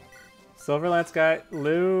 Silver Lance guy.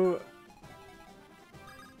 Lou...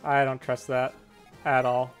 I don't trust that. At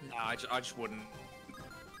all. No, I just wouldn't.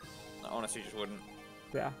 I honestly just wouldn't.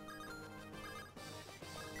 Yeah.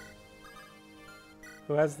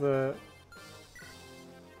 Who has the...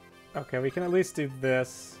 Okay, we can at least do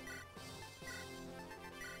this.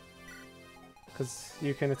 Because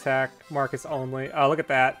you can attack Marcus only. Oh, look at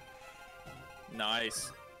that.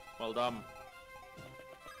 Nice. Well done.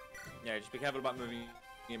 Yeah, just be careful about moving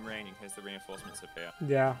in range in case the reinforcements appear.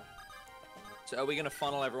 Yeah. So are we going to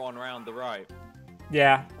funnel everyone around the right?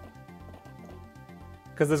 Yeah.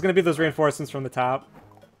 Because there's going to be those reinforcements from the top.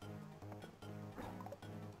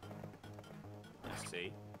 Let's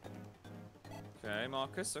see. Okay,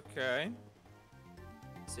 Marcus, okay.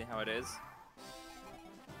 Let's see how it is.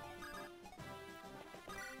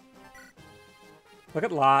 Look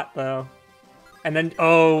at Lot, though. And then,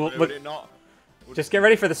 oh, would look. It not? Just get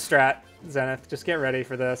ready for the strat, Xenith. Just get ready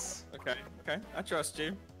for this. Okay, okay. I trust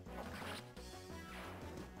you.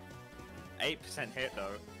 8% hit,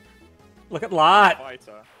 though. Look at Lot.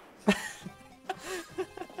 Fighter.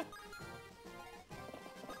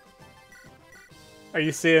 Are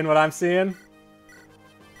you seeing what I'm seeing?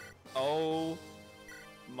 Oh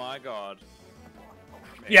my god.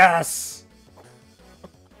 Yes!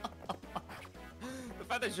 The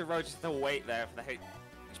fact that Giro just to wait there for the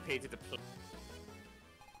HP to deplete.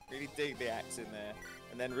 Really dig the axe in there.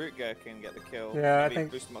 And then Rootger can get the kill. Yeah, Maybe I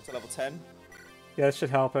think... boost him up to level 10. Yeah, this should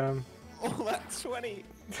help him. Oh, that's 20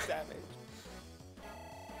 damage.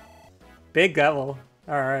 Big level.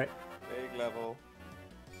 Alright. Big level.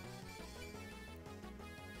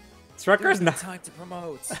 Strucker's not... time to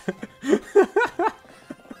promote.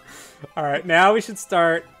 Alright, now we should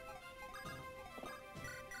start...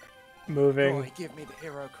 moving. Boy, give me the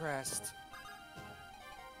hero crest.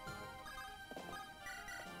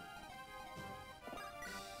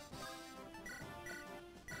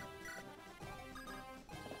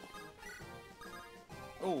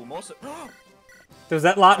 Oh, more so. There's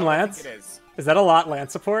that Lot and I Lance? think it is. Is that a Lot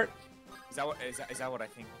Lance support? Is that what I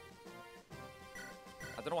think?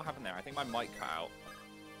 I don't know what happened there. I think my mic cut out.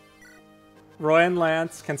 Roy and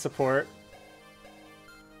Lance can support.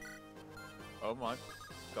 Oh my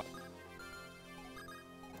god.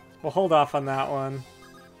 We'll hold off on that one.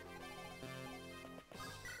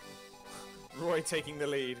 Roy taking the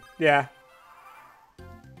lead. Yeah.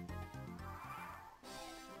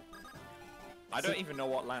 I don't even know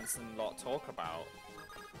what Lance and Lot talk about.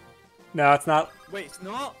 No, it's not. Wait, it's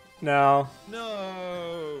not? No.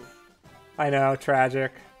 No. I know,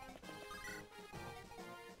 tragic.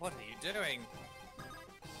 What are you doing?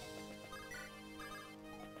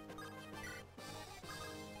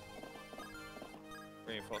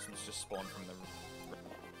 Reinforcements just spawn from the...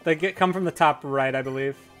 They come from the top right, I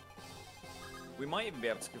believe. We might even be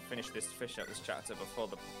able to finish this chapter before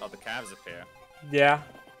the other calves appear. Yeah.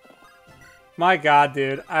 My god,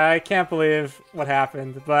 dude. I can't believe what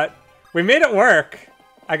happened, but we made it work.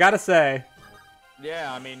 I gotta say.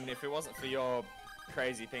 Yeah, I mean, if it wasn't for your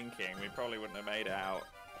crazy thinking, we probably wouldn't have made it out.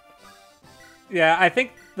 Yeah, I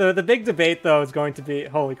think the big debate, though, is going to be...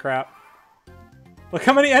 Holy crap. Look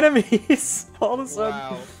how many enemies! All of a sudden.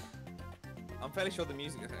 Wow. I'm fairly sure the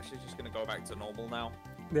music is actually just going to go back to normal now.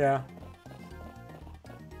 Yeah.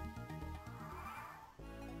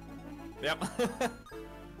 Yep.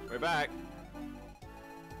 We're back.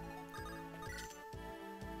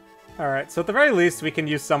 Alright, so at the very least, we can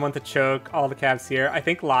use someone to choke all the calves here. I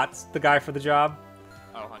think Lot's the guy for the job.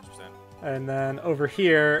 Oh, 100%. And then over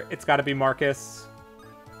here, it's got to be Marcus.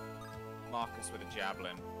 Marcus with a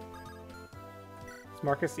javelin. It's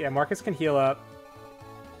Marcus? Yeah, Marcus can heal up.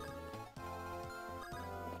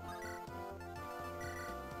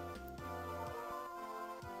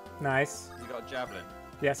 Nice. Has he got a javelin?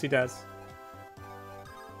 Yes, he does.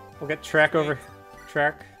 We'll get Trek over...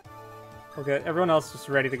 Trek. We'll get everyone else just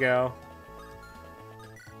ready to go.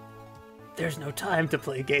 There's no time to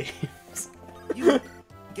play games. You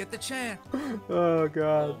get the chance. Oh,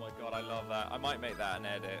 God. Oh, my God, I love that. I might make that an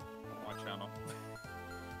edit on my channel.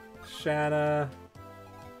 Shanna.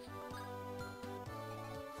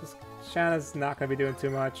 Just Shanna's not gonna be doing too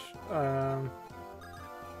much.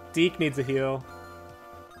 Deke needs a heal.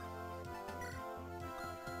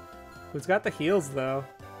 Who's got the heals though?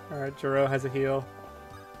 Alright, Jiro has a heal.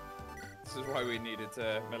 This is why we needed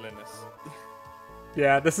Melinus.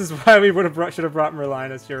 Yeah, this is why we should have brought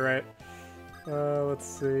Merlinus, you're right. Let's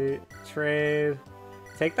see. Trade.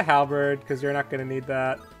 Take the halberd, because you're not gonna need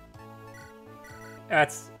that.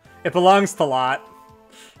 It belongs to Lot.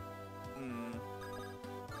 And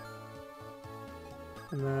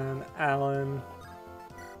then Alan.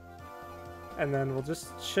 And then we'll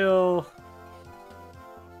just chill.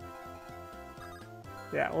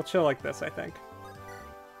 Yeah, we'll chill like this, I think.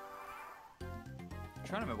 I'm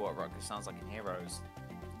trying to remember what Ruckus sounds like in Heroes.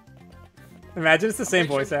 Imagine it's the same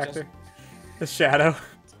voice actor. The Shadow.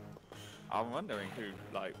 I'm wondering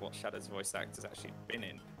what Shadow's voice actor's actually been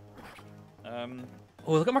in.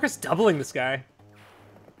 Oh, look at Marcus doubling this guy.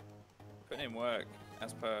 Putting in work,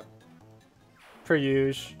 as per. Per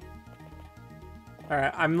usual.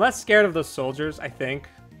 Alright, I'm less scared of those soldiers, I think.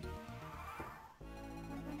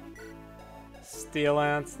 Steel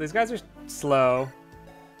Lance. These guys are slow.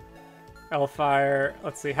 Hellfire.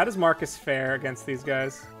 Let's see. How does Marcus fare against these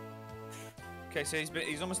guys? Okay, so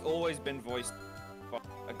he's almost always been voiced by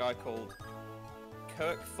a guy called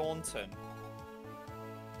Kirk Thornton.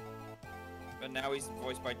 But now he's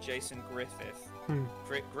voiced by Jason Griffith.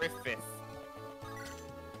 Griffith.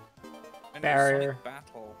 And Barrier. Sonic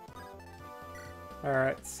Battle.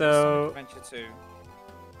 Alright, so... Sonic Adventure 2.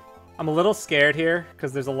 I'm a little scared here,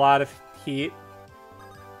 because there's a lot of heat.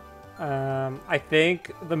 I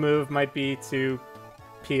think the move might be to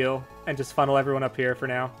peel and just funnel everyone up here for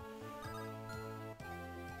now.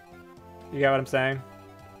 You get what I'm saying?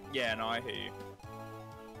 Yeah, no, I hear you.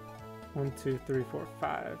 1, 2, 3, 4,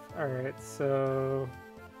 5. Alright, so...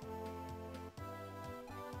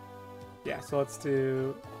 Yeah, so let's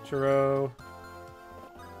do Jiro.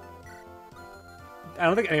 I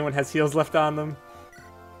don't think anyone has heals left on them.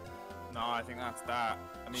 No, I think that's that.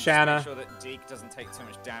 I mean, Shanna. Just make sure that Deke doesn't take too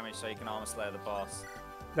much damage so you can armor slayer the boss.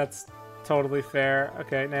 That's totally fair.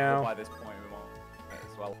 Okay, now... By this point, we want it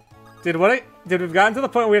as well. Did we've gotten to the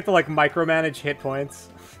point where we have to, like, micromanage hit points?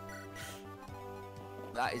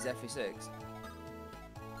 That is FE6.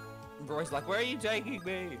 Roy's like, where are you taking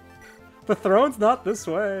me? The throne's not this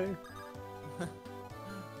way.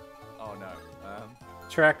 Oh, no.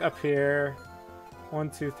 Track up here. 1,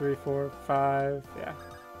 2, 3, 4, 5. Yeah.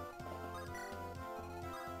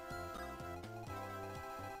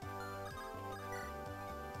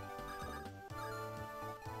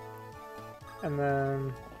 And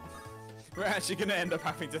then... We're actually going to end up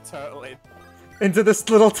having to turtle in. Into this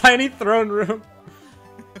little tiny throne room.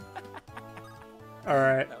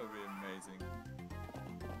 Alright. That would be amazing.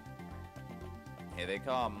 Here they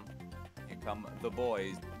come. Here come the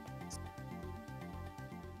boys.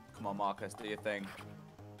 Come on, Marcus, do your thing.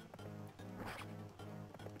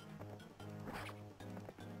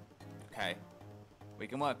 Okay. We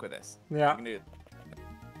can work with this. Yeah. We can do it.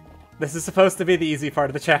 This is supposed to be the easy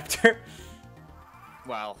part of the chapter.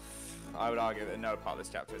 Well, I would argue that no part of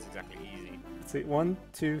this chapter is exactly easy. Let's see. 1,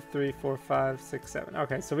 2, 3, 4, 5, 6, 7.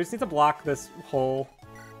 Okay, so we just need to block this hole.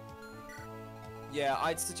 Yeah,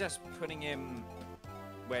 I'd suggest putting him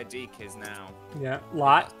where Deke is now. Yeah,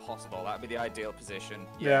 Lot. If that's possible. That'd be the ideal position.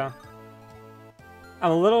 Yeah.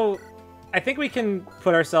 I'm a little... I think we can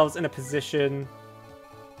put ourselves in a position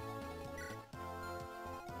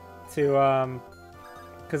to,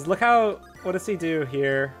 because look how... What does he do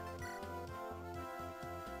here?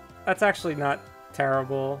 That's actually not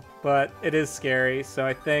terrible, but it is scary, so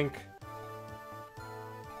I think...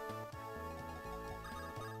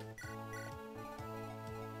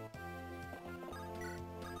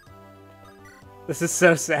 This is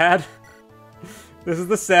so sad. This is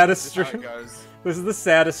the saddest... This is the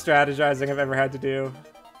saddest strategizing I've ever had to do.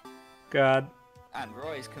 God. And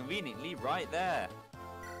Roy's conveniently right there.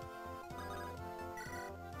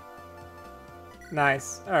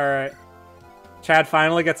 Nice. Alright. Chad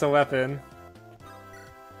finally gets a weapon.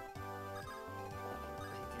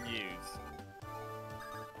 He can use.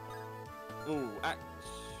 Ooh,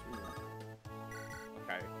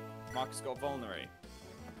 okay. Marcus got vulnerary.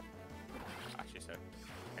 Actually, so.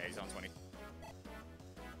 Okay, he's on 20.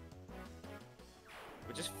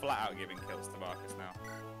 We're just flat out giving kills to Marcus now.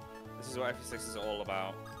 This is what FE6 is all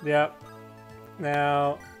about. Yep.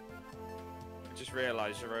 Now... I just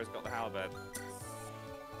realised Jiro's got the halberd.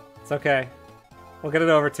 It's okay. We'll get it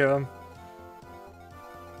over to him.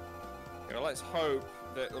 You know, let's hope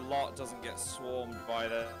that Lot doesn't get swarmed by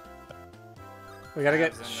the... We gotta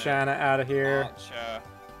get Shanna out of here. Archer.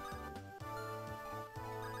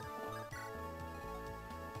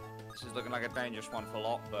 This is looking like a dangerous one for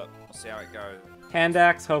Lot, but we'll see how it goes. Hand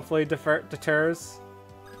axe hopefully deters.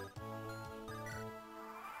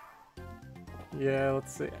 Yeah,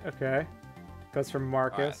 let's see. Okay. Goes for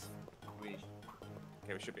Marcus. Right.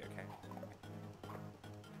 Okay, we should be okay.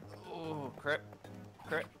 Oh, crit.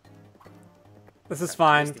 Crit. This is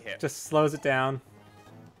fine. Just slows it down.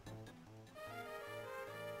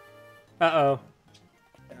 Uh-oh.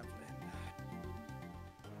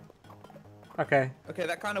 Okay. Okay,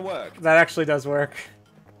 that kind of worked. That actually does work.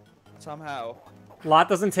 Somehow. Lot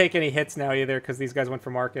doesn't take any hits now either because these guys went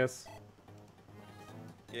for Marcus.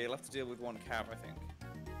 Yeah, you'll have to deal with one cab, I think.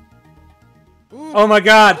 Ooh. Oh my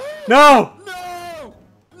god! No! No!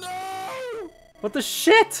 No! What the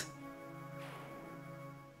shit?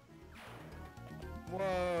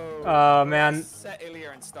 Whoa. Oh man. Set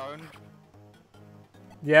Ilya in stone.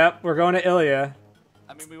 Yep, we're going to Ilya.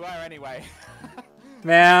 I mean, we were anyway.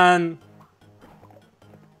 Man.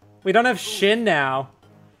 We don't have Shin now.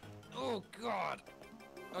 Oh god.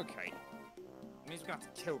 Okay. He's gonna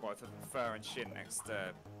have to kill both of Fur and Shin next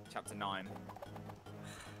chapter 9.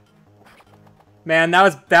 Man,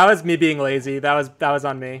 that was me being lazy. That was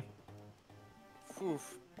on me.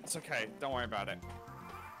 Oof. It's okay. Don't worry about it.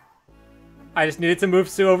 I just needed to move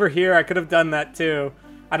Sue over here. I could have done that too.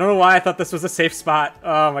 I don't know why I thought this was a safe spot.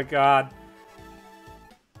 Oh my god.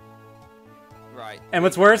 Right. And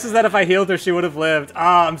what's worse is that if I healed her, she would have lived.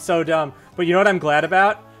 Ah, I'm so dumb. But you know what I'm glad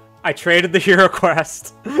about? I traded the hero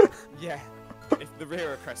quest. Yeah. If the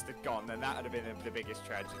hero quest had gone, then that would have been the biggest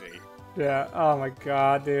tragedy. Yeah. Oh my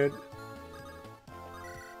god, dude.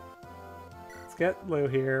 Let's get Lou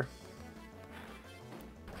here.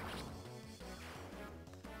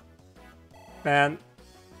 Man,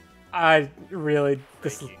 I really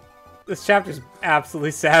this chapter's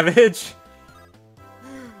absolutely savage.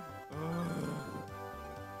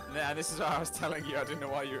 Yeah, this is what I was telling you. I didn't know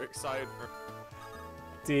why you were excited for.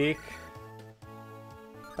 Deke.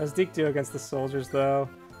 How does Deke do against the soldiers though?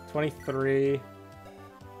 23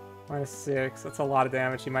 minus 6. That's a lot of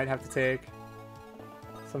damage he might have to take.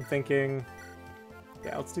 So I'm thinking,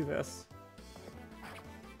 yeah, let's do this.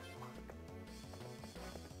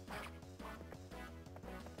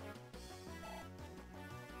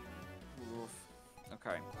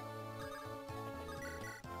 Okay.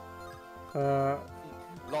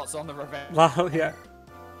 Lots on the revenge. Yeah.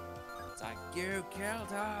 It's like, you killed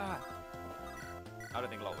her! I don't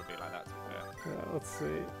think Lot would be like that, to be fair. Let's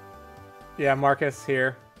see. Yeah, Marcus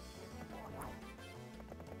here.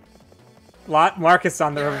 Marcus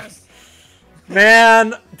on the revenge.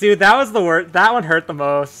 Man, dude, that was the worst. That one hurt the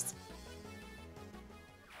most.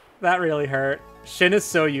 That really hurt. Shin is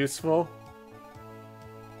so useful.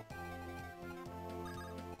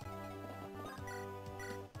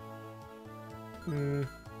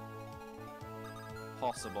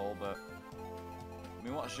 Possible, but I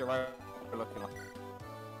mean, what's your looking like?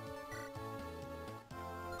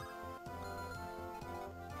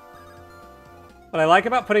 What I like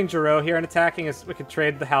about putting Jiro here and attacking is we could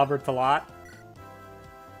trade the halberd to Lot.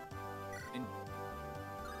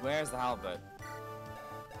 Where's the halberd?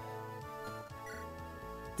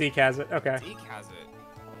 Deke has it. Okay. Deke has it.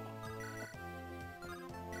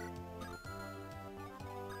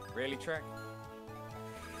 Really, Trek?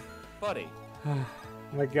 Buddy. Oh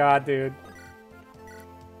my god, dude.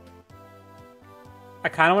 I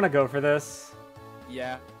kind of want to go for this.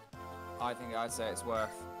 Yeah. I think I'd say it's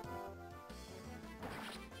worth.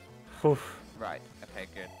 Oof. Right. Okay,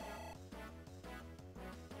 good.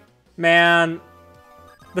 Man.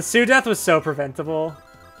 The Sue death was so preventable.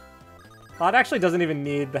 Lot actually doesn't even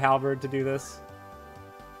need the halberd to do this.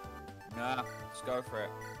 Nah, just go for it.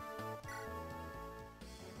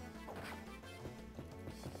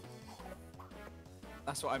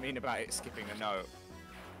 That's what I mean about it skipping a note.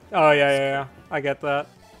 Oh, yeah. I get that.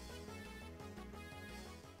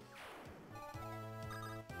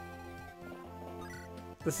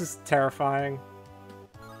 This is terrifying.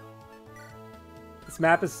 This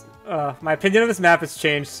map is... my opinion of this map has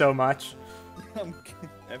changed so much.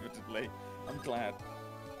 Evidently. I'm glad.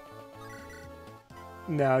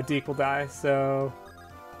 No, Deke will die, so...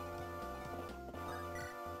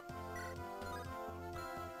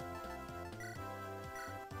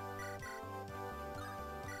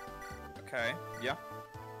 Okay, yeah.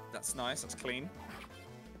 That's nice, that's clean.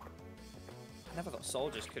 I never thought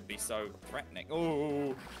soldiers could be so threatening.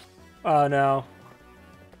 Oh. Oh, no.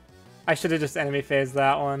 I should have just enemy phased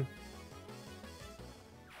that one.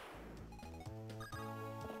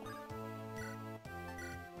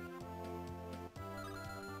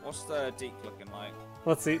 What's the Deke looking like?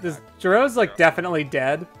 Let's see. Jiro's like definitely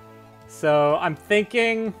dead. So I'm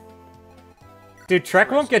thinking Dude,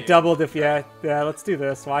 Trek won't get doubled if yeah. Let's do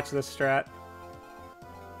this. Watch this strat.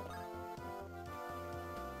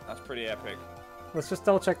 That's pretty epic. Let's just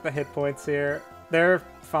double check the hit points here. They're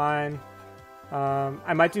fine.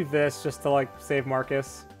 I might do this just to like save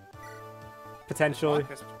Marcus. Potentially.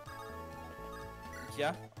 Marcus.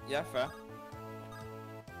 Yeah, fair.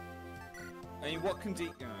 I mean, what can oh,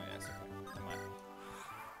 yes, okay. Never mind.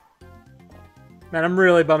 Man, I'm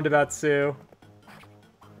really bummed about Sue.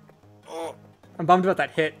 Oh. I'm bummed about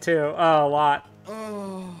that hit too. Oh, a lot.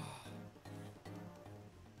 Oh.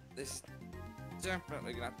 This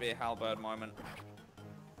definitely gonna have to be a halberd moment.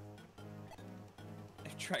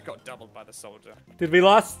 If Trek got doubled by the soldier. Dude, we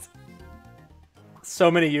lost so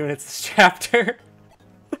many units this chapter.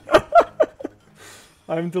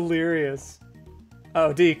 I'm delirious.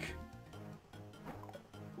 Oh, Deke.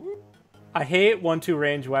 I hate 1-2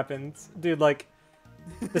 range weapons. Dude, like,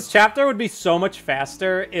 this chapter would be so much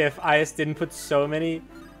faster if Is didn't put so many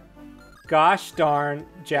gosh darn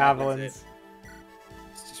javelins.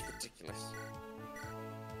 It's just ridiculous.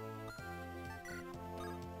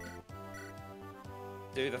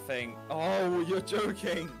 Do the thing. Oh, you're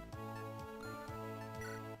joking.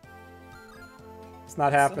 It's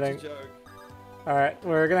not happening. Such a joke. Alright,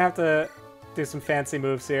 we're gonna have to do some fancy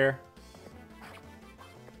moves here.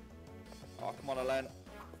 Oh, come on, Alen.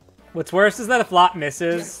 What's worse is that if Lot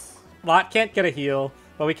misses, Yes. Lot can't get a heal,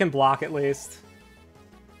 but we can block at least.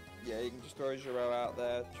 Yeah, you can just throw Giro out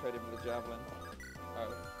there, trade him with a javelin.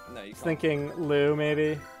 Oh, no, you can't. Thinking Lou,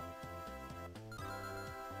 maybe.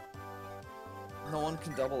 No one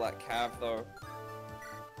can double that cav, though.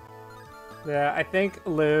 Yeah, I think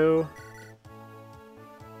Lou...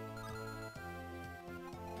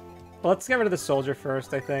 Let's get rid of the soldier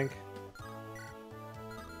first, I think.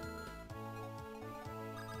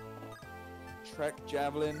 Trek,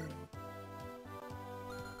 javelin.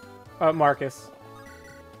 Marcus.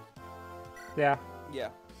 Yeah. Yeah.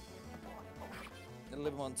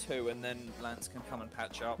 Live him on 2, and then Lance can come and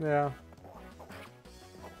patch up. Yeah.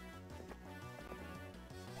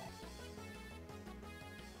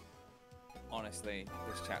 Honestly,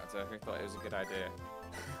 this chapter, who thought it was a good idea?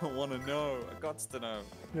 I want to know. I got to know.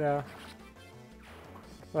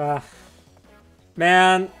 Yeah.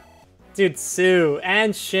 Man. Dude, Sue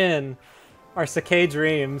and Shin are Sakei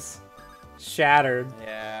dreams shattered.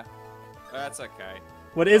 Yeah. That's okay.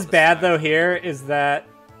 What is bad, though, here is that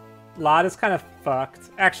Lot is kind of fucked.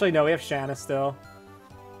 Actually, no, we have Shanna still.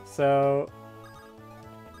 So...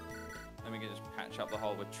 Then we can just patch up the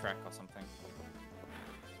hole with Trek or something.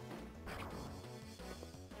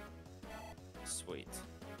 Sweet.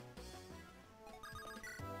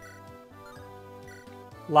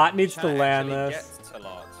 Lot needs to Can I land actually this. Get to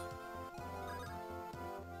Lot?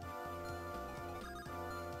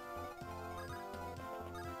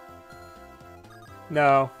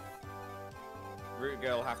 No. Root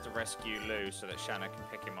Girl will have to rescue Lou so that Shanna can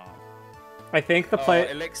pick him up. I think the play...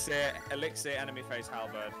 Elixir, enemy face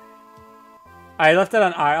halberd. I left it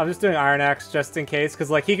on I'm just doing Iron Axe just in case, because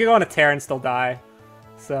like he could go on a tear and still die.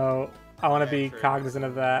 So I want to be true. cognizant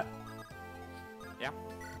of that. Yeah.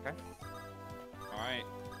 Okay. All right.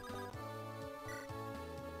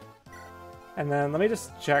 And then let me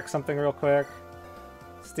just check something real quick.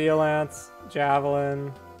 Steel Lance,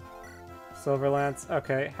 Javelin, Silver Lance.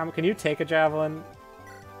 Okay, can you take a Javelin?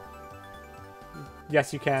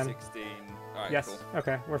 Yes, you can. 16. All right, yes. Cool.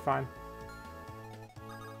 Okay, we're fine.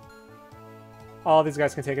 All these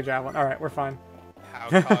guys can take a Javelin. All right, we're fine. How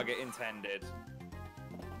target intended.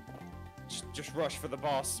 Just rush for the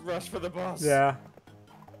boss. Rush for the boss. Yeah.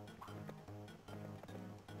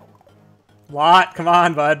 Lot, come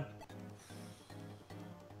on, bud.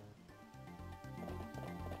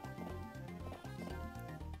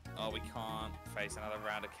 Oh, we can't face another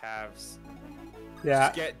round of calves. Yeah.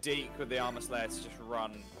 Just get Deke with the armor slayer to just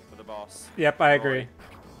run for the boss. Yep, I agree.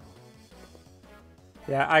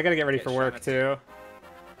 Yeah, I gotta get ready for work too.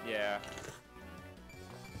 Yeah.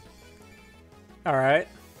 Alright.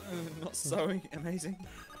 Not so amazing.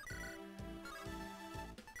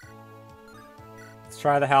 Let's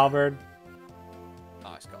try the halberd.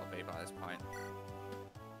 Oh, it's gotta be by this point.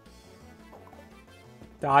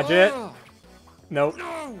 Dodge it. Oh! Nope.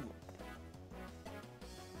 No!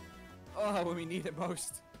 Oh, when we need it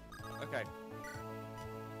most. Okay.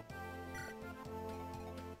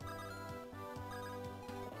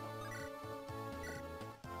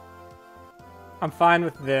 I'm fine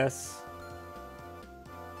with this.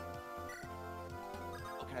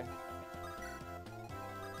 Okay.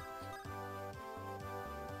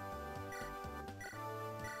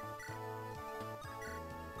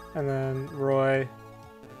 And then Roy.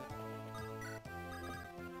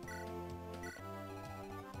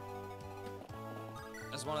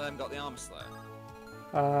 Has one of them got the armor slayer?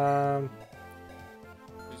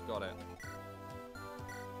 Who's got it?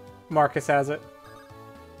 Marcus has it.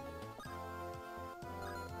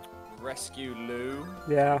 Rescue Lou.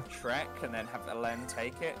 Yeah. Trek, and then have Elen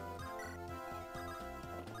take it.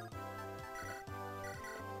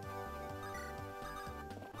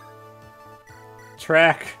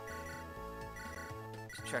 Trek.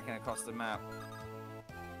 Just trekking across the map.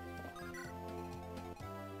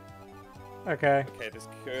 Okay. Okay, this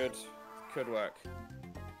could work.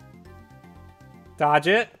 Dodge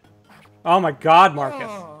it. Oh my god, Marcus.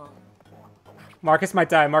 Oh. Marcus might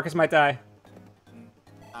die. Marcus might die.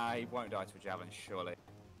 He won't die to a javelin, surely.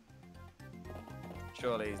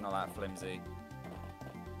 Surely he's not that flimsy.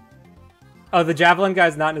 Oh, the javelin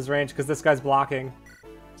guy's not in his range because this guy's blocking.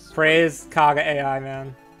 Praise Kaga AI,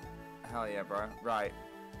 man. Hell yeah, bro. Right.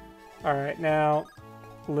 Alright, now...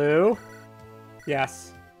 Lou?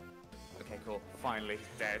 Yes. Okay, cool. Finally,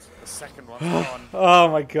 dead. The second one's gone. Oh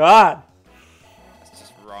my god. It's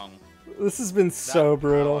just wrong. This has been so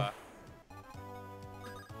brutal. Power.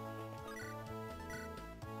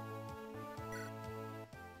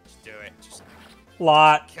 Just do it. Just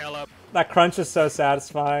Lot. kill him. That crunch is so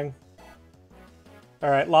satisfying.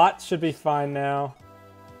 Alright, Lot should be fine now.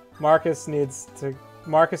 Marcus needs to...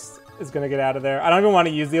 Marcus is gonna get out of there. I don't even want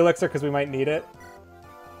to use the elixir because we might need it.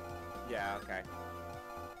 Yeah, okay.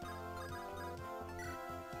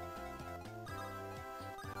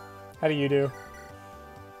 How do you do?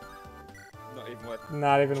 Not even worth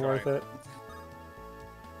Not even trying. worth it.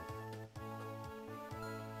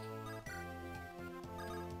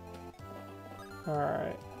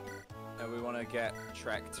 Alright. And we want to get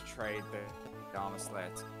Trek to trade the armor slayer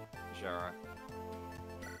to Jera.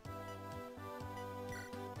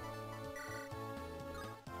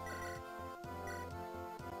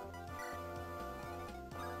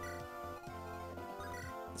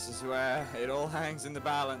 This is where it all hangs in the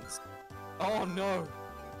balance. Oh no!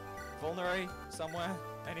 Vulnerary? Somewhere?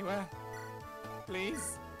 Anywhere?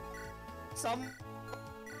 Please? Some?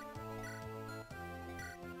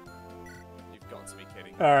 You've got to be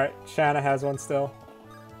kidding me. Alright, Shanna has one still.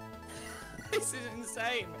 This is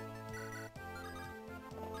insane!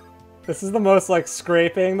 This is the most, like,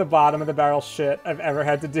 scraping the bottom of the barrel shit I've ever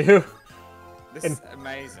had to do. This is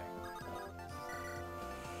amazing.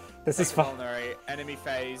 This is fun. Vulnerary, enemy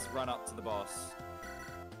phase, run up to the boss.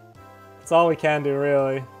 That's all we can do,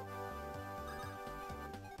 really.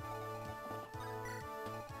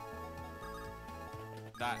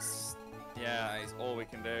 That's... yeah, that is all we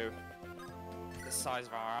can do. The size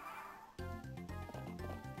of our...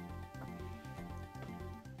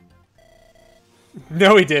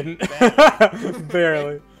 No, he didn't.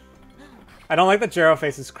 Barely. I don't like that Jero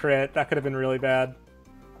faces crit. That could have been really bad.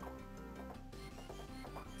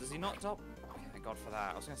 Does he not double? Oh, thank God for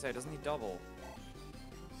that. I was going to say, doesn't he double?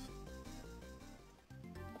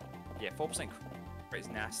 Yeah, 4% crit is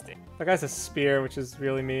nasty. That guy's a spear, which is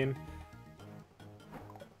really mean.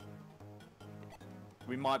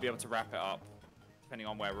 We might be able to wrap it up, depending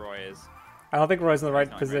on where Roy is. I don't think Roy's in the right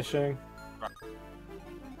not position. Right.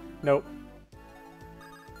 Nope.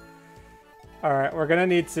 Alright, we're gonna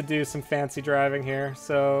need to do some fancy driving here,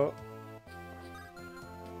 so...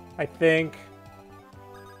 I think...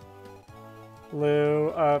 Lou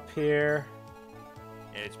up here.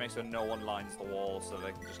 Yeah, just make sure no one lines the wall so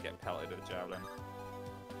they can just get pelted with a javelin.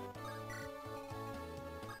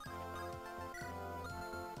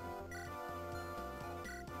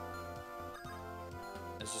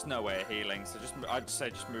 There's just no way of healing, so just I'd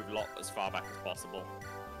say just move Lot as far back as possible.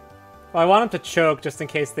 Well, I want him to choke just in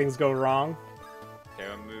case things go wrong. Okay,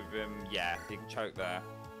 we'll move him. Yeah, he can choke there.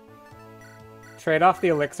 Trade off the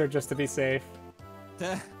elixir just to be safe.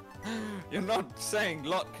 You're not saying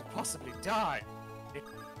Lot could possibly die.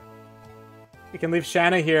 We can leave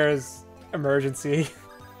Shanna here as emergency.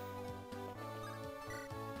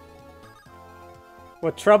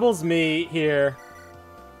 What troubles me here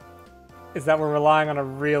is that we're relying on a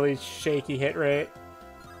really shaky hit rate.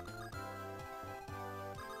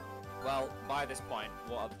 Well, by this point,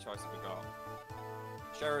 what other choice have we got?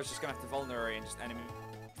 Shera's just gonna have to vulnerary and just enemy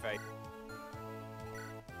fade.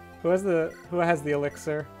 Who has the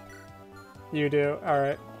elixir? You do. All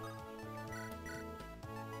right.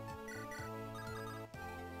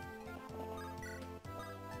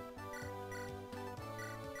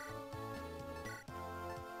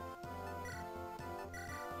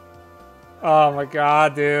 Oh my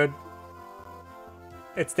god, dude.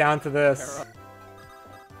 It's down to this.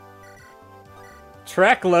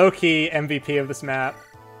 Trek low-key MVP of this map.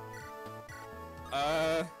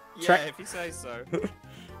 Yeah, Trek if you say so.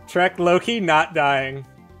 Trek low-key not dying.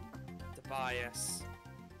 The bias.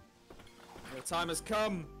 The time has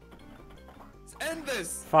come. Let's end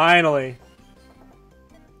this. Finally.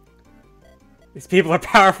 These people are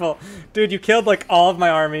powerful. Dude, you killed like all of my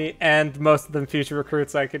army and most of the future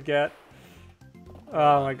recruits I could get.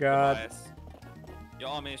 Oh my god. Elias. Your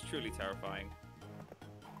army is truly terrifying.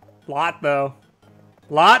 Lot though.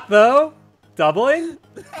 Lot though? Doubling?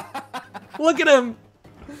 Look at him!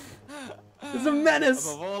 He's a menace!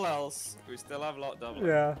 Above all else, we still have lot doubling.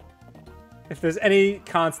 Yeah. If there's any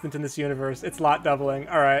constant in this universe, it's lot doubling.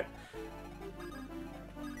 Alright.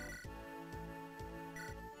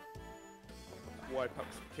 Wipe up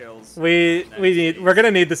some kills. We're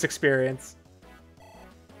gonna need this experience.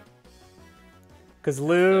 Cause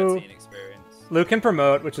Lou can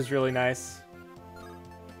promote, which is really nice.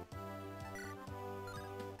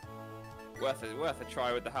 Worth a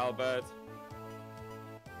try with the halberd.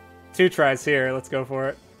 2 tries here. Let's go for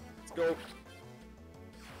it. Let's go.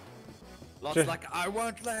 Lot's like, I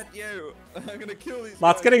won't let you. I'm gonna kill these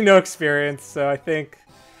Lot's guys. getting no experience, so I think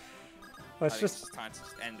It's just time to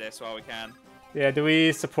just end this while we can. Yeah, do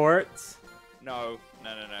we support? No.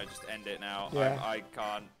 Just end it now. Yeah. I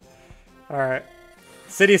can't. Alright.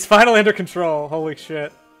 City's finally under control. Holy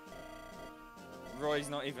shit. Roy's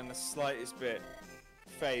not even the slightest bit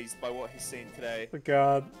phased by what he's seen today. Oh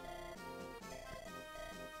god.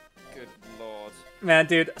 Good lord. Man,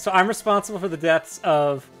 dude, so I'm responsible for the deaths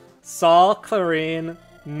of Saul, Clarine,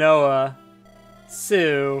 Noah,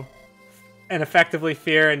 Sue, and effectively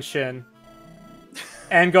Fear and Shin.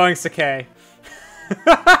 And going Sakai.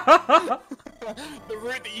 The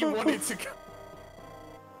route that you wanted to go.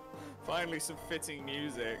 Finally some fitting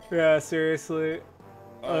music. Yeah, seriously.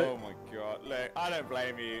 Oh my god. Look, I don't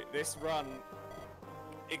blame you. This run,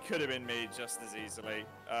 it could have been me just as easily.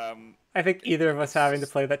 I think either of us having to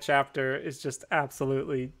play that chapter is just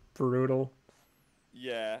absolutely brutal.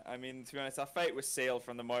 Yeah, I mean, to be honest, our fate was sealed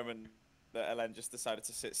from the moment that Ellen just decided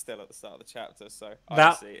to sit still at the start of the chapter, so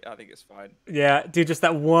honestly, I think it's fine. Yeah, dude, just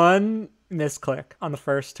that one misclick on the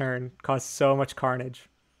first turn caused so much carnage.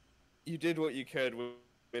 You did what you could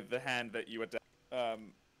with the hand that you were dealt.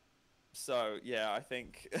 So, yeah, I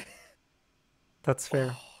think... That's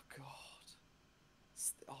fair. Oh, God.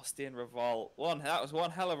 Ostian Revolt. That was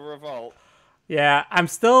one hell of a revolt. Yeah, I'm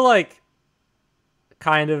still, like,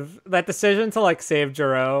 kind of... That decision to, like, save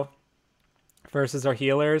Jiro versus our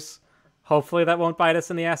healers, hopefully that won't bite us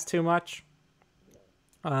in the ass too much.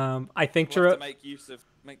 I think we'll have to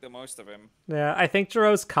make the most of him. Yeah, I think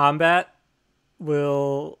Jiro's combat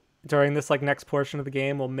will, during this, like, next portion of the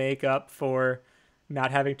game, will make up for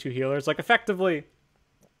not having 2 healers. Like, effectively,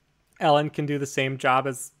 Ellen can do the same job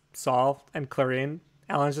as Saul and Clarine.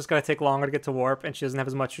 Ellen's just going to take longer to get to warp, and she doesn't have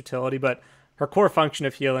as much utility, but her core function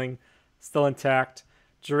of healing is still intact.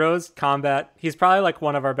 Jiro's combat, he's probably, like,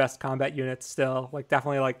 one of our best combat units still. Like,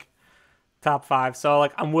 definitely, like, top 5. So,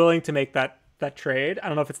 like, I'm willing to make that trade. I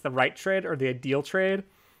don't know if it's the right trade or the ideal trade.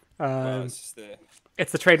 Well,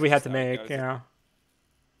 it's the trade we had to make, yeah.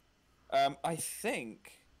 I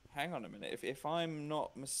think... Hang on a minute. If I'm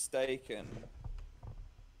not mistaken...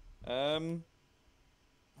 hang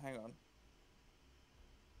on.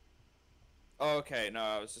 Oh, okay,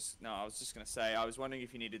 I was just gonna say, I was wondering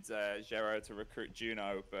if you needed Jero to recruit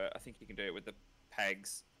Juno, but I think you can do it with the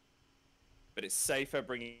Pegs. But it's safer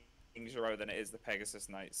bringing Jero than it is the Pegasus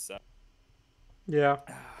Knights, so... Yeah.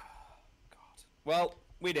 God. Well,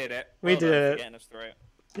 we did it. We did it. Getting us through it.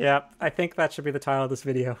 Yeah, I think that should be the title of this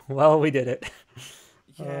video. Well, we did it.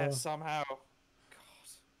 Yeah, somehow.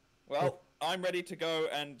 God. Well, I'm ready to go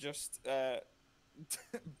and just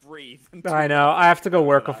breathe. I know. I have to go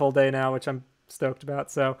work a full day now, which I'm stoked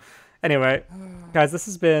about. So, anyway, guys, this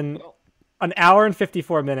has been an hour and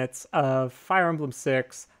 54 minutes of Fire Emblem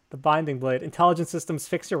 6, The Binding Blade, Intelligent Systems,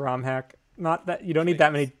 Fix Your ROM Hack. Not that you don't need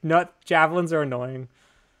that many. Javelins are annoying.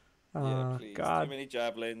 Yeah, please. God. Too many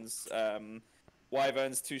javelins.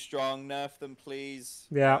 Wyverns too strong. Nerf them, please.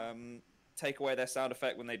 Yeah. Take away their sound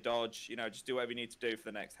effect when they dodge. You know, just do whatever you need to do for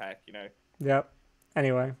the next hack. You know. Yep.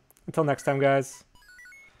 Anyway, until next time, guys.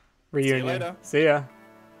 Reunion. See you later. See ya.